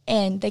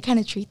 and they kind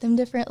of treat them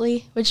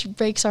differently, which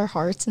breaks our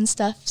hearts and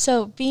stuff.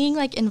 So being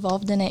like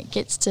involved in it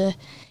it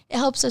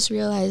helps us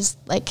realize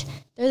like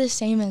they're the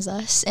same as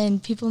us,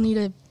 and people need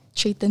to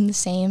treat them the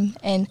same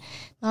and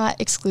not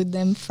exclude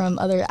them from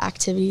other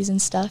activities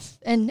and stuff.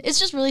 And it's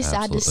just really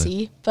sad to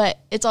see, but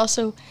it's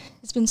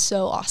been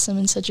so awesome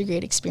and such a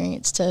great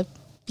experience to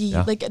be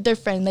like their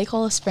friend. They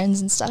call us friends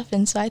and stuff,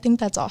 and so I think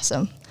that's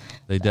awesome.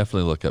 They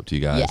definitely look up to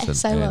you guys.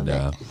 Yes, I love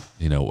it.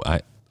 You know,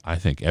 I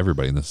think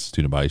everybody in the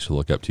student body should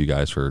look up to you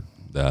guys for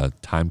the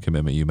time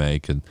commitment you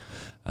make and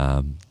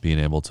being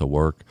able to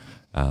work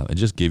and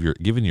just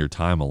giving your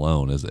time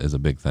alone is a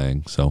big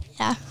thing. So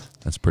yeah,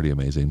 that's pretty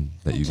amazing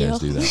that you guys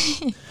do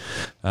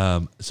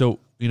that. So,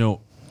 you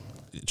know,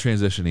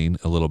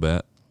 transitioning a little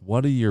bit,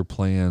 what are your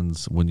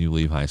plans when you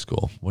leave high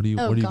school? What are you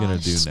going to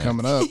do next?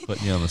 Coming up.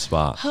 Putting you on the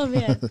spot. Oh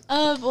man.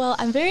 Well,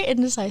 I'm very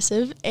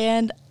indecisive,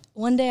 and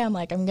one day I'm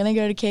like, I'm going to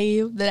go to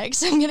KU. The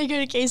next I'm going to go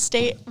to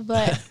K-State.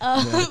 But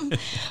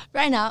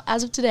right now,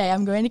 as of today,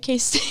 I'm going to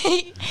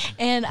K-State.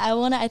 And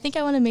I think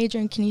I want to major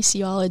in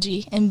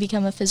kinesiology and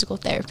become a physical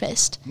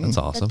therapist. That's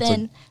awesome. But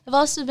then I've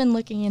also been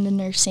looking into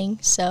nursing.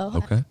 So,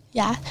 okay.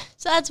 Yeah.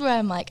 So that's where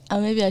I'm like,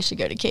 maybe I should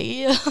go to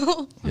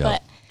KU.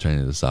 But trying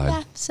to decide.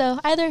 Yeah. So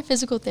either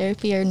physical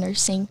therapy or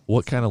nursing.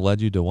 What kind of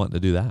led you to wanting to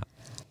do that?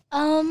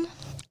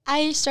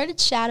 I started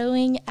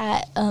shadowing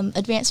at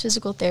advanced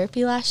physical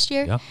therapy last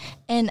year,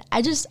 and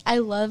I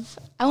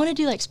want to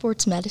do like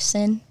sports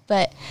medicine,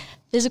 but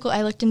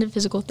I looked into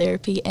physical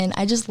therapy, and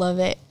I just love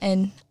it,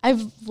 and I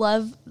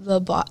love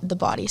the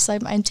body. So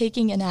I'm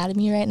taking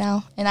anatomy right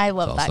now, and I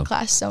love that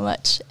class so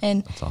much.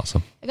 And that's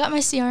awesome. I got my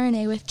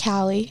CRNA with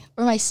Cali,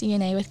 or my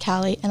CNA with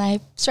Cali, and I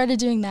started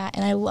doing that,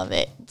 and I love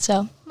it.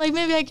 So like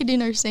maybe I could do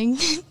nursing.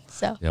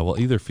 So. Yeah, well,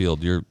 either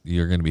field, you're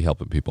going to be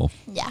helping people,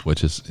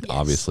 which is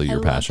obviously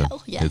your passion.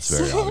 Yes. It's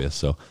very obvious.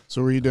 So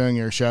were you doing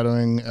your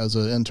shadowing as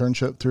an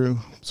internship through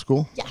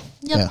school? Yeah.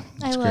 Yep. Yeah,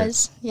 I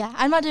was. Great. Yeah,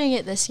 I'm not doing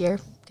it this year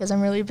because I'm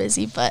really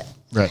busy, but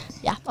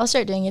yeah, I'll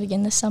start doing it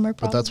again this summer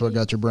probably. But that's what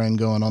got your brain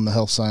going on the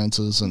health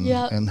sciences and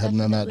heading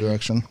in that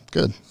direction.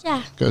 Good.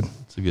 Yeah. Good.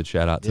 It's a good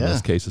shout out to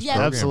Miss Case's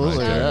program. Absolutely.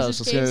 Right there. Yeah, I was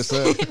just going to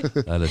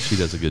say. She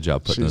does a good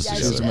job putting us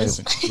together. She's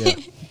amazing. Yeah.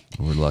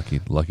 We're lucky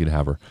to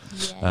have her.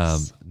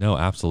 Yes. No,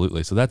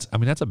 absolutely. So that's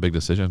a big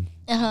decision,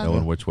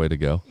 knowing which way to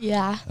go.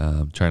 Yeah.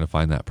 Trying to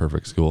find that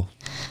perfect school.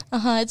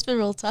 It's been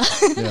real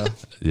tough.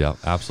 Yeah,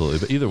 absolutely.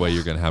 But either way,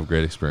 you're going to have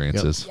great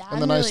experiences. Yep. Yeah,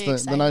 and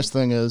the nice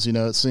thing is,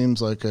 it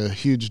seems like a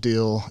huge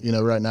deal,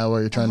 right now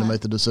where you're trying to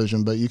make the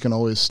decision, but you can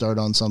always start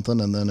on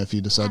something, and then if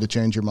you decide to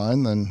change your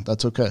mind, then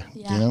that's okay.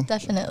 Yeah,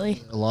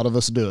 definitely. A lot of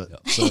us do it.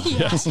 So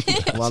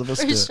a lot of us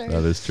do it.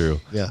 That is true.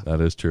 Yeah.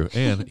 That is true.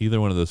 And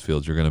either one of those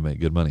fields, you're going to make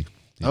good money.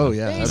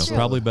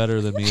 Probably better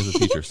than me as a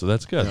teacher, so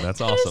that's good.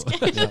 That's awesome.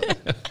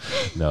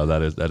 No,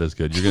 that is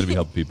good. You're going to be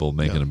helping people,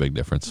 making a big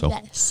difference. So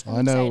yes,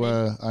 I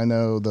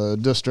know the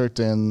district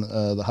and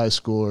the high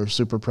school are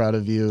super proud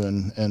of you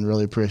and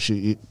really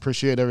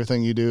appreciate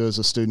everything you do as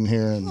a student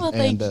here.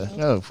 And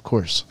of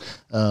course.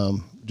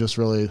 Just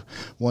really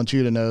want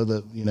you to know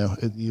that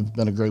you've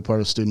been a great part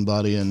of student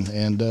body,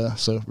 and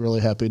so really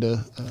happy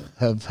to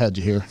have had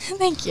you here.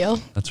 Thank you.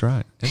 That's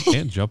right,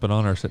 and jumping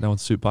on our Sit Down with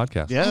Supt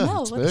podcast. Yeah, I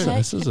know, it's big.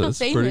 This is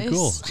pretty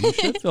cool. You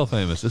should feel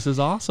famous. This is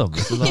awesome.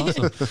 So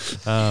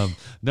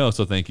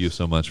thank you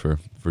so much for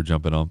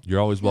jumping on.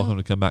 You're always welcome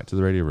to come back to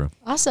the radio room.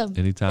 Awesome.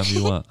 Anytime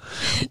you want.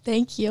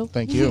 Thank you.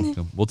 Thank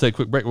you. We'll take a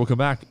quick break. We'll come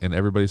back, and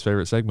everybody's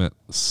favorite segment,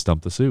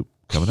 Stump the Soup,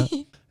 coming up.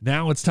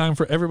 Now it's time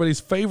for everybody's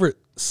favorite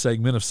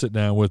segment of Sit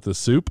Down with the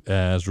Soup,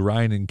 as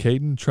Ryan and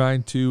Caden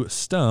trying to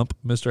stump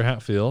Mr.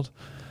 Hatfield.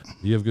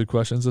 Do you have good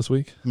questions this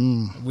week?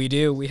 We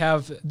do. We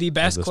have the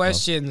best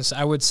questions,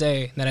 I would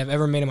say, that I've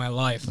ever made in my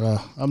life.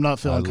 I'm not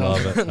feeling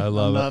confident. I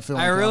love it.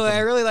 I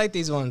really like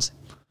these ones.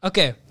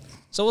 Okay,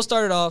 so we'll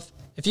start it off.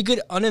 If you could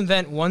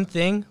uninvent one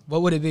thing,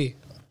 what would it be?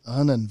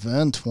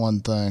 Uninvent one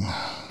thing.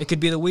 It could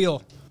be the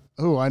wheel.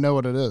 Oh, I know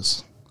what it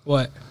is.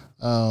 What?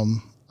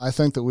 I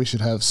think that we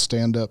should have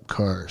stand-up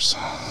cars.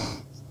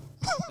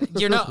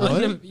 You're not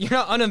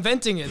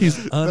uninventing it. He's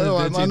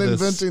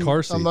uninventing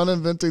car seat. I'm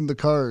uninventing the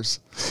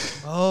cars.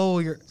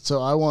 Oh, So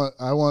I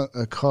want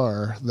a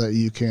car that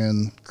you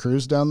can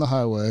cruise down the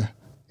highway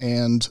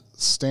and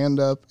stand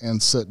up and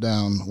sit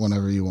down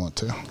whenever you want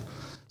to.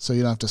 So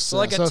you don't have to sit. So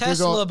like a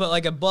Tesla, but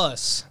like a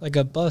bus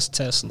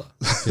Tesla.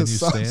 Can you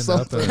stand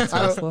up in a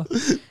Tesla?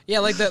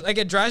 Yeah, like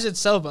it drives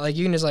itself, but like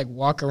you can just like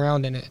walk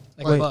around in it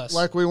like a bus.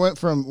 Like we went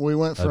from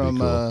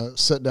cool.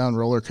 Sit down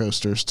roller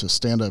coasters to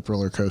stand up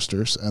roller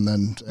coasters, and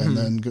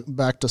then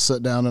back to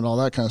sit down and all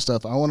that kind of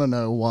stuff. I want to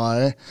know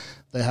why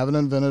they haven't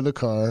invented a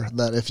car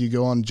that if you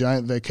go on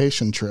giant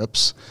vacation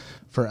trips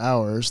for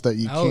hours that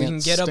you Oh, can't you can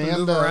get up and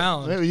stand move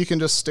around. Maybe you can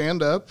just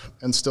stand up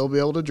and still be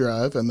able to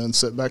drive and then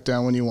sit back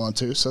down when you want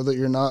to so that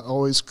you're not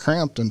always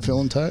cramped and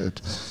feeling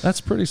tired. That's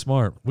pretty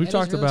smart. We've That is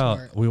talked really about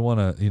smart. we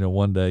want to,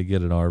 one day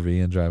get an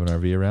RV and drive an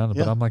RV around,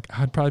 but Yeah. I'm like,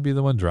 I'd probably be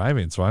the one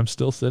driving, so I'm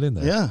still sitting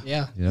there. Yeah.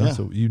 Yeah. Yeah.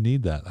 So you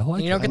need that. I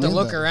like You don't that. get to need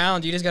look that.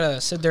 around. You just got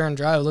to sit there and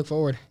drive, look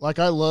forward. Like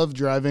I love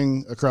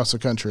driving across the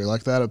country.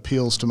 Like that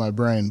appeals to my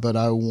brain, but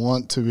I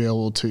want to be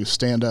able to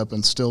stand up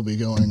and still be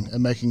going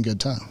and making good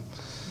time.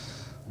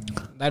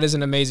 That is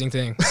an amazing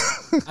thing.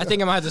 I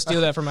think I might have to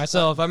steal that for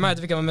myself. I might have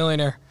to become a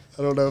millionaire.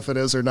 I don't know if it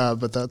is or not,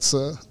 but that's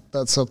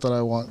something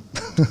I want.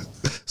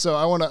 So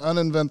I want to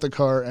uninvent the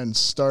car and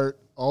start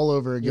all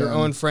over again. Your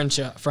own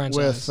franchise.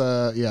 with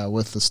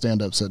with the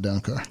stand-up,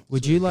 sit-down car.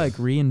 Would you like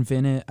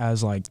reinvent it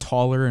as like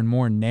taller and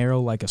more narrow,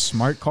 like a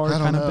smart car I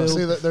don't kind of know.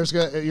 build?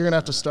 See, you're gonna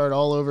have to start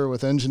all over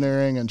with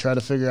engineering and try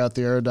to figure out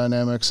the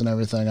aerodynamics and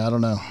everything. I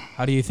don't know.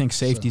 How do you think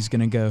safety's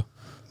going to go?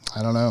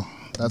 I don't know.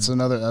 That's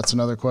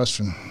another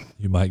question.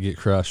 You might get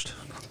crushed.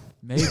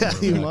 Maybe. Yeah,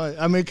 you might.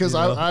 I mean, because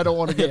I don't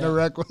want to get in a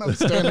wreck when I'm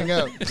standing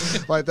up.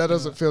 Like that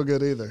doesn't feel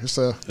good either.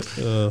 So,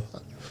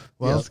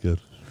 Well, that's good.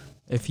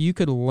 If you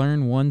could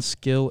learn one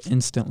skill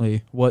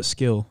instantly, what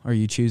skill are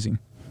you choosing?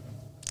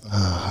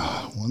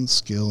 one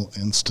skill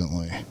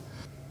instantly.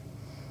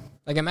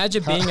 Like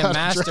imagine being a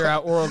master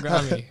at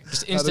origami.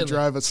 Just How to instantly.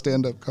 drive a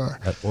stand-up car.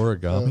 At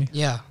origami.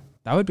 Yeah.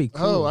 That would be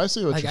cool. Oh, I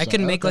see what Like you're I saying.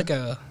 can make Okay.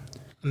 like a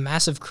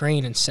massive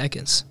crane in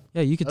seconds.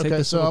 Yeah, you could take Okay,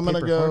 this so little I'm gonna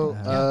paper go.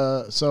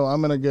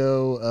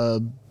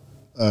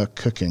 card.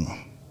 Cooking,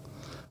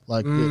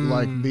 like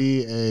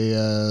be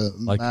a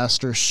Like-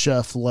 master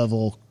chef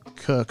level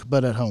cook,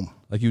 but at home.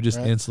 Like you just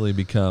instantly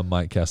become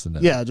Mike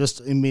Castanet. Yeah, just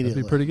That'd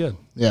immediately. be pretty good.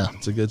 Yeah,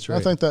 It's a good trait.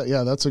 I think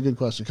that's a good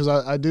question because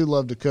I do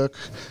love to cook,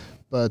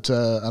 but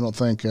I don't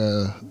think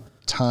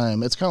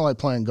time. It's kind of like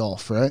playing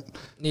golf, right?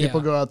 Yeah.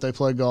 People go out, they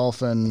play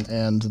golf,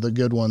 and the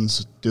good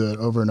ones do it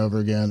over and over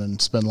again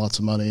and spend lots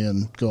of money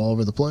and go all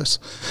over the place.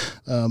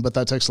 But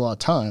that takes a lot of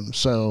time.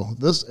 So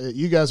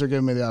you guys are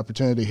giving me the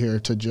opportunity here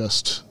to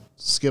just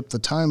skip the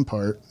time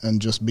part and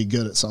just be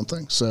good at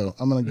something. So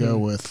I'm going to go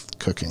with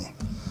cooking.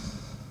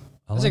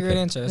 I That's like a great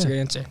it. answer. That's a great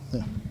answer.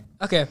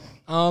 Okay.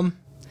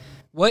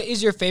 What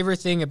is your favorite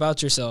thing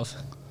about yourself?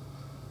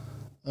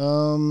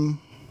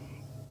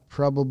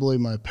 Probably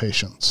my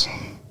patience.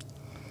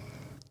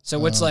 So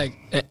what's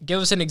give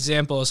us an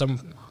example of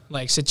some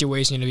like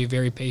situation to be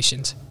very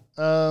patient.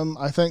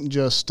 I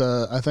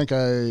think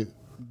I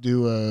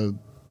do a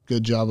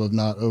good job of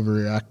not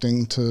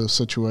overreacting to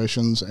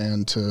situations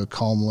and to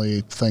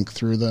calmly think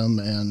through them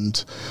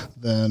and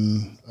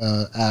then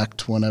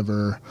act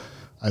whenever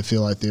I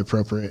feel like the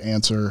appropriate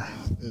answer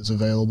is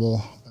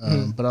available.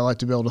 But I like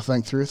to be able to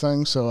think through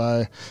things.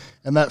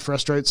 And that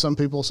frustrates some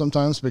people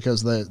sometimes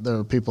because there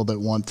are people that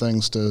want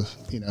things to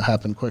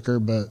happen quicker.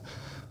 But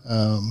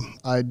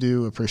I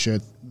do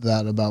appreciate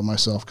that about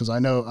myself because I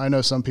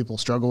know some people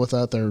struggle with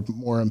that. They're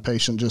more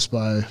impatient just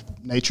by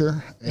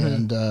nature,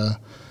 and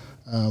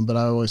but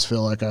I always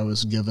feel like I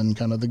was given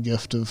kind of the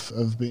gift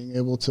of being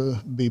able to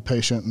be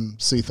patient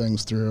and see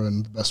things through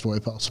in the best way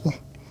possible.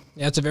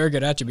 Yeah, it's a very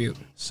good attribute.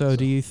 So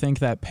do you think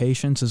that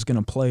patience is going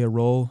to play a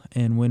role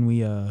in when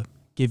we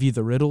give you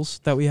the riddles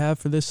that we have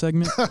for this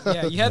segment?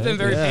 Yeah, you have been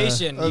very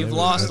patient. You've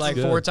lost like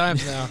good. 4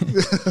 times now.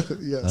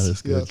 Yes, That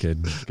is good, yes. kid.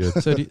 It's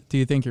good. So do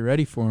you think you're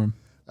ready for them?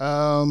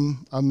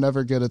 I'm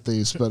never good at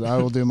these, but I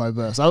will do my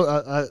best.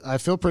 I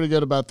feel pretty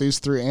good about these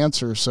 3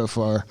 answers so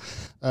far,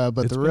 but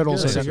It's the been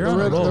riddles good. are, You're on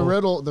a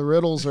roll. the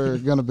riddles are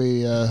going to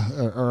be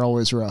are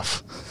always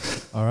rough.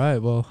 All right,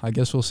 well, I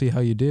guess we'll see how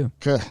you do.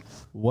 Okay.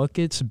 What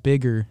gets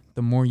bigger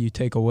the more you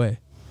take away?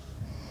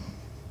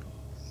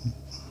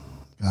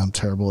 I'm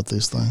terrible at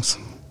these things.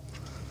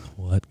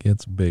 What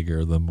gets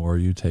bigger the more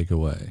you take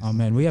away? Oh,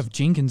 man, we have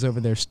Jenkins over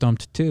there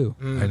stumped too.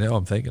 I know.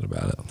 I'm thinking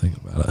about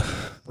it.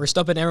 We're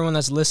stopping everyone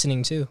that's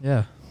listening too.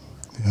 Yeah.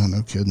 Yeah,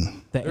 no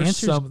kidding. The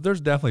answers.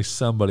 There's definitely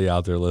somebody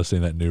out there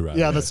listening that knew right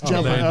Yeah, away. that's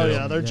jumping. They Oh, do. yeah,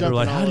 they're They're jumping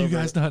like, all how do you over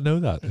guys it. not know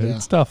that? Yeah.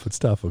 It's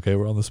tough. Okay,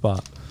 we're on the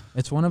spot.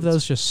 It's one of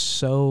those just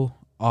so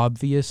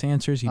obvious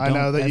answers. I don't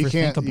know that ever you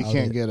can't think about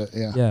it. get it.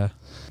 Yeah. Yeah.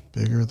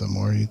 Bigger the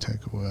more you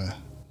take away.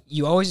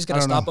 You always just got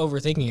to I don't stop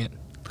overthinking it.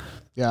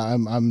 Yeah,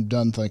 I'm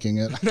done thinking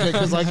it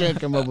because I can't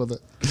come up with it.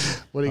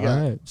 What do you All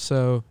got? right.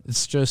 So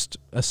it's just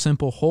a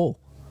simple hole.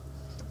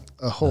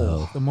 A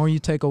hole. The more you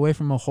take away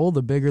from a hole,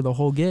 the bigger the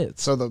hole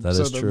gets. So That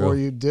is the true. more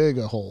you dig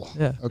a hole.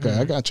 Yeah. Okay,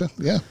 I gotcha.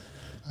 Yeah,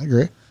 I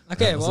agree.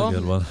 Okay, That was well, a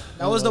good one.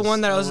 that was the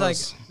one that I was that like,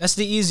 was- that's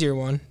the easier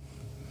one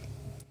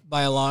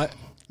by a lot.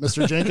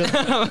 Mr. Jenkins,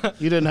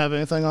 you didn't have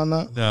anything on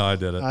that? No, I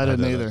didn't. I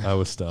didn't either. I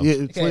was stumped.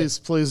 You,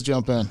 please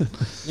jump in.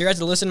 You guys have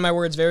to listen to my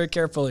words very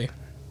carefully.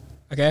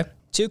 Okay?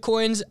 2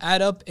 coins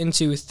add up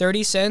into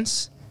 30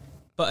 cents,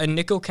 but a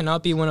nickel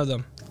cannot be one of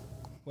them.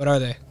 What are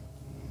they?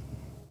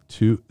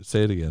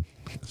 Say it again.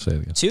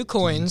 2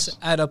 coins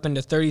add up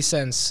into 30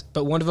 cents,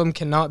 but one of them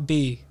cannot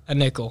be a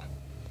nickel.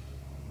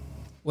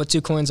 What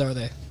 2 coins are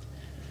they?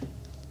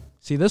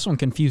 See, this one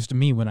confused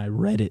me when I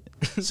read it.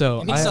 So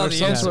And he saw There's the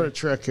some answer. sort of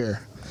trick here.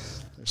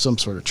 There's some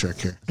sort of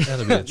trick here. Got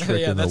to be a trick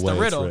Yeah, in the that's way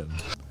the it's riddle. written.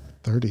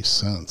 30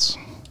 cents.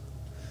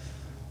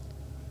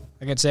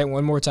 I can say it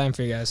one more time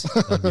for you guys.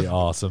 That'd be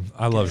awesome.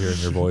 I love hearing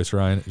your voice,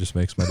 Ryan. It just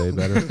makes my day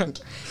better.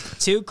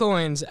 2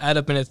 coins add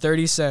up into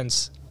 30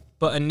 cents,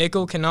 but a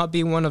nickel cannot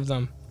be one of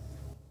them.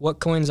 What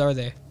coins are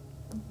they?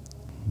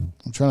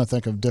 I'm trying to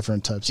think of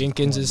different types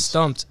Jenkins of is coins.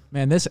 stumped.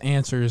 Man, this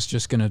answer is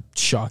just gonna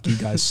shock you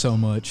guys so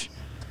much.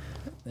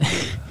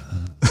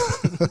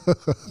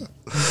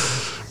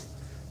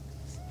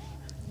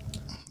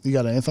 You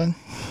got anything?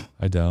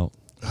 I don't.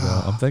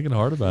 Well, I'm thinking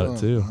hard about it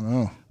too. I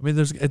know. I mean,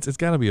 it's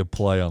got to be a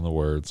play on the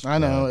words. I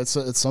know. It's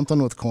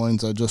something with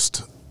coins.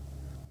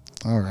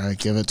 All right,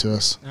 give it to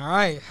us. All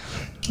right.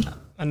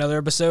 Another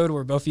episode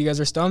where both of you guys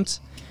are stumped.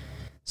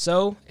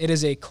 So it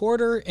is a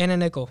quarter and a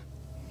nickel.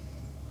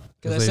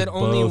 Because I they said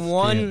only both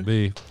one. can't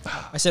be.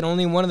 I said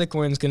only one of the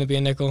coins going to be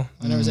a nickel.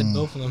 I never said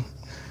both of them.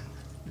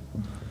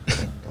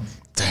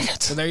 Dang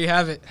it. So there you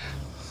have it.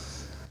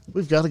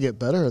 We've got to get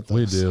better at this.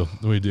 We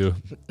do.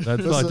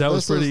 That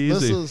was pretty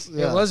easy.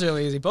 It was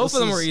really easy. Both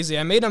of them were easy.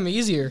 I made them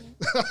easier.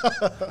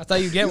 I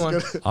thought you'd get one.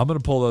 I'm gonna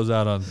pull those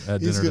out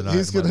at dinner tonight.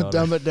 He's with my going to daughter.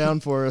 dumb it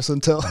down for us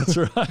until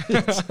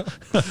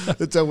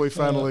until we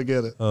finally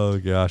get it. Oh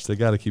gosh, they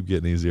got to keep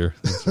getting easier.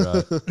 That's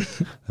right.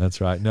 That's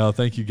right. No,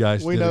 thank you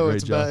guys. We did know a great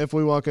it's job. bad if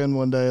we walk in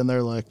one day and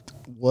they're like,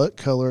 "What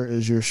color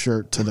is your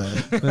shirt today?"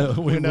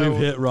 We've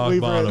hit rock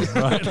bottom,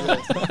 right?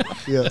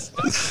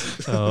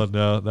 Yes. Oh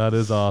no, that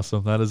is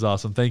awesome. That is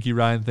awesome. Thank you,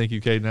 Ryan. Thank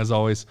you, Caden. As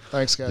always,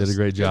 Thanks, guys. did a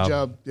great job. Good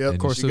job. Yep. And Of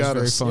course, you you it was got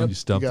very us. fun. Yep, You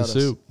stumped got the us.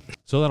 soup.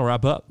 So that'll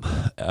wrap up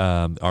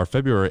our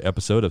February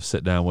episode of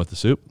Sit Down with the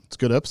Soup. It's a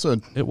good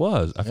episode. It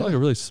was. I felt like a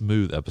really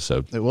smooth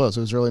episode. It was.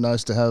 It was really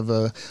nice to have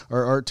our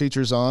art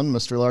teachers on.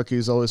 Mr. Larkey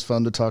is always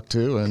fun to talk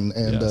to, and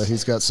Yes.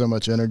 he's got so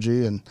much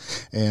energy and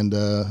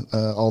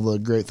all the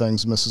great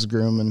things Mrs.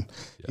 Groom and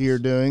he are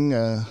doing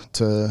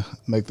to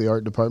make the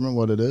art department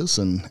what it is,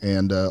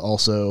 and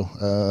also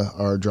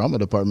our drama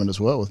department as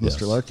well with Yes.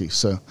 Mr. Larkey.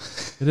 So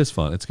It is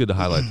fun. It's good to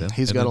highlight them.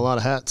 he's And got then- a lot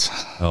of hats.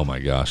 Oh my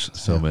gosh,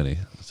 so many.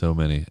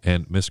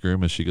 And Miss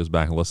Groom, as she goes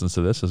back and listens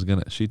to this,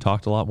 she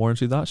talked a lot more than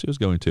she thought she was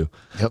going to.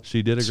 Yep.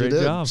 She did a She great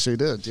did. job. She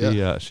did,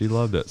 yeah. She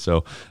loved it.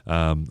 So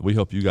we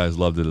hope you guys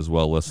loved it as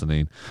well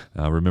listening.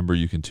 Remember,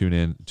 you can tune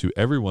in to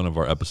every one of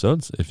our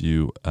episodes if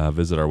you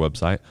visit our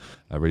website,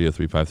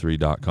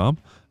 radio353.com,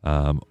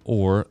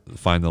 or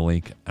find the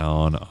link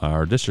on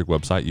our district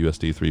website,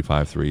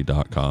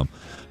 usd353.com.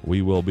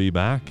 We will be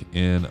back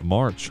in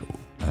March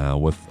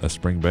with a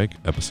spring break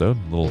episode.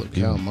 Holy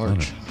cow,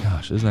 March.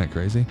 Gosh, isn't that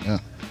crazy? Yeah.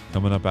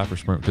 Coming up after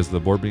spring, because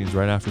the board meeting's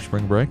right after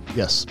spring break,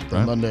 Yes, the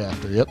Right. Monday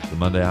after. Yep. the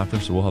Monday after.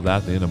 So we'll have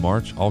that at the end of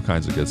March. All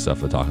kinds of good stuff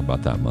to talk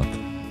about that month.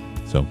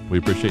 So we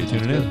appreciate you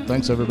tuning in.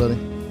 Thanks, everybody.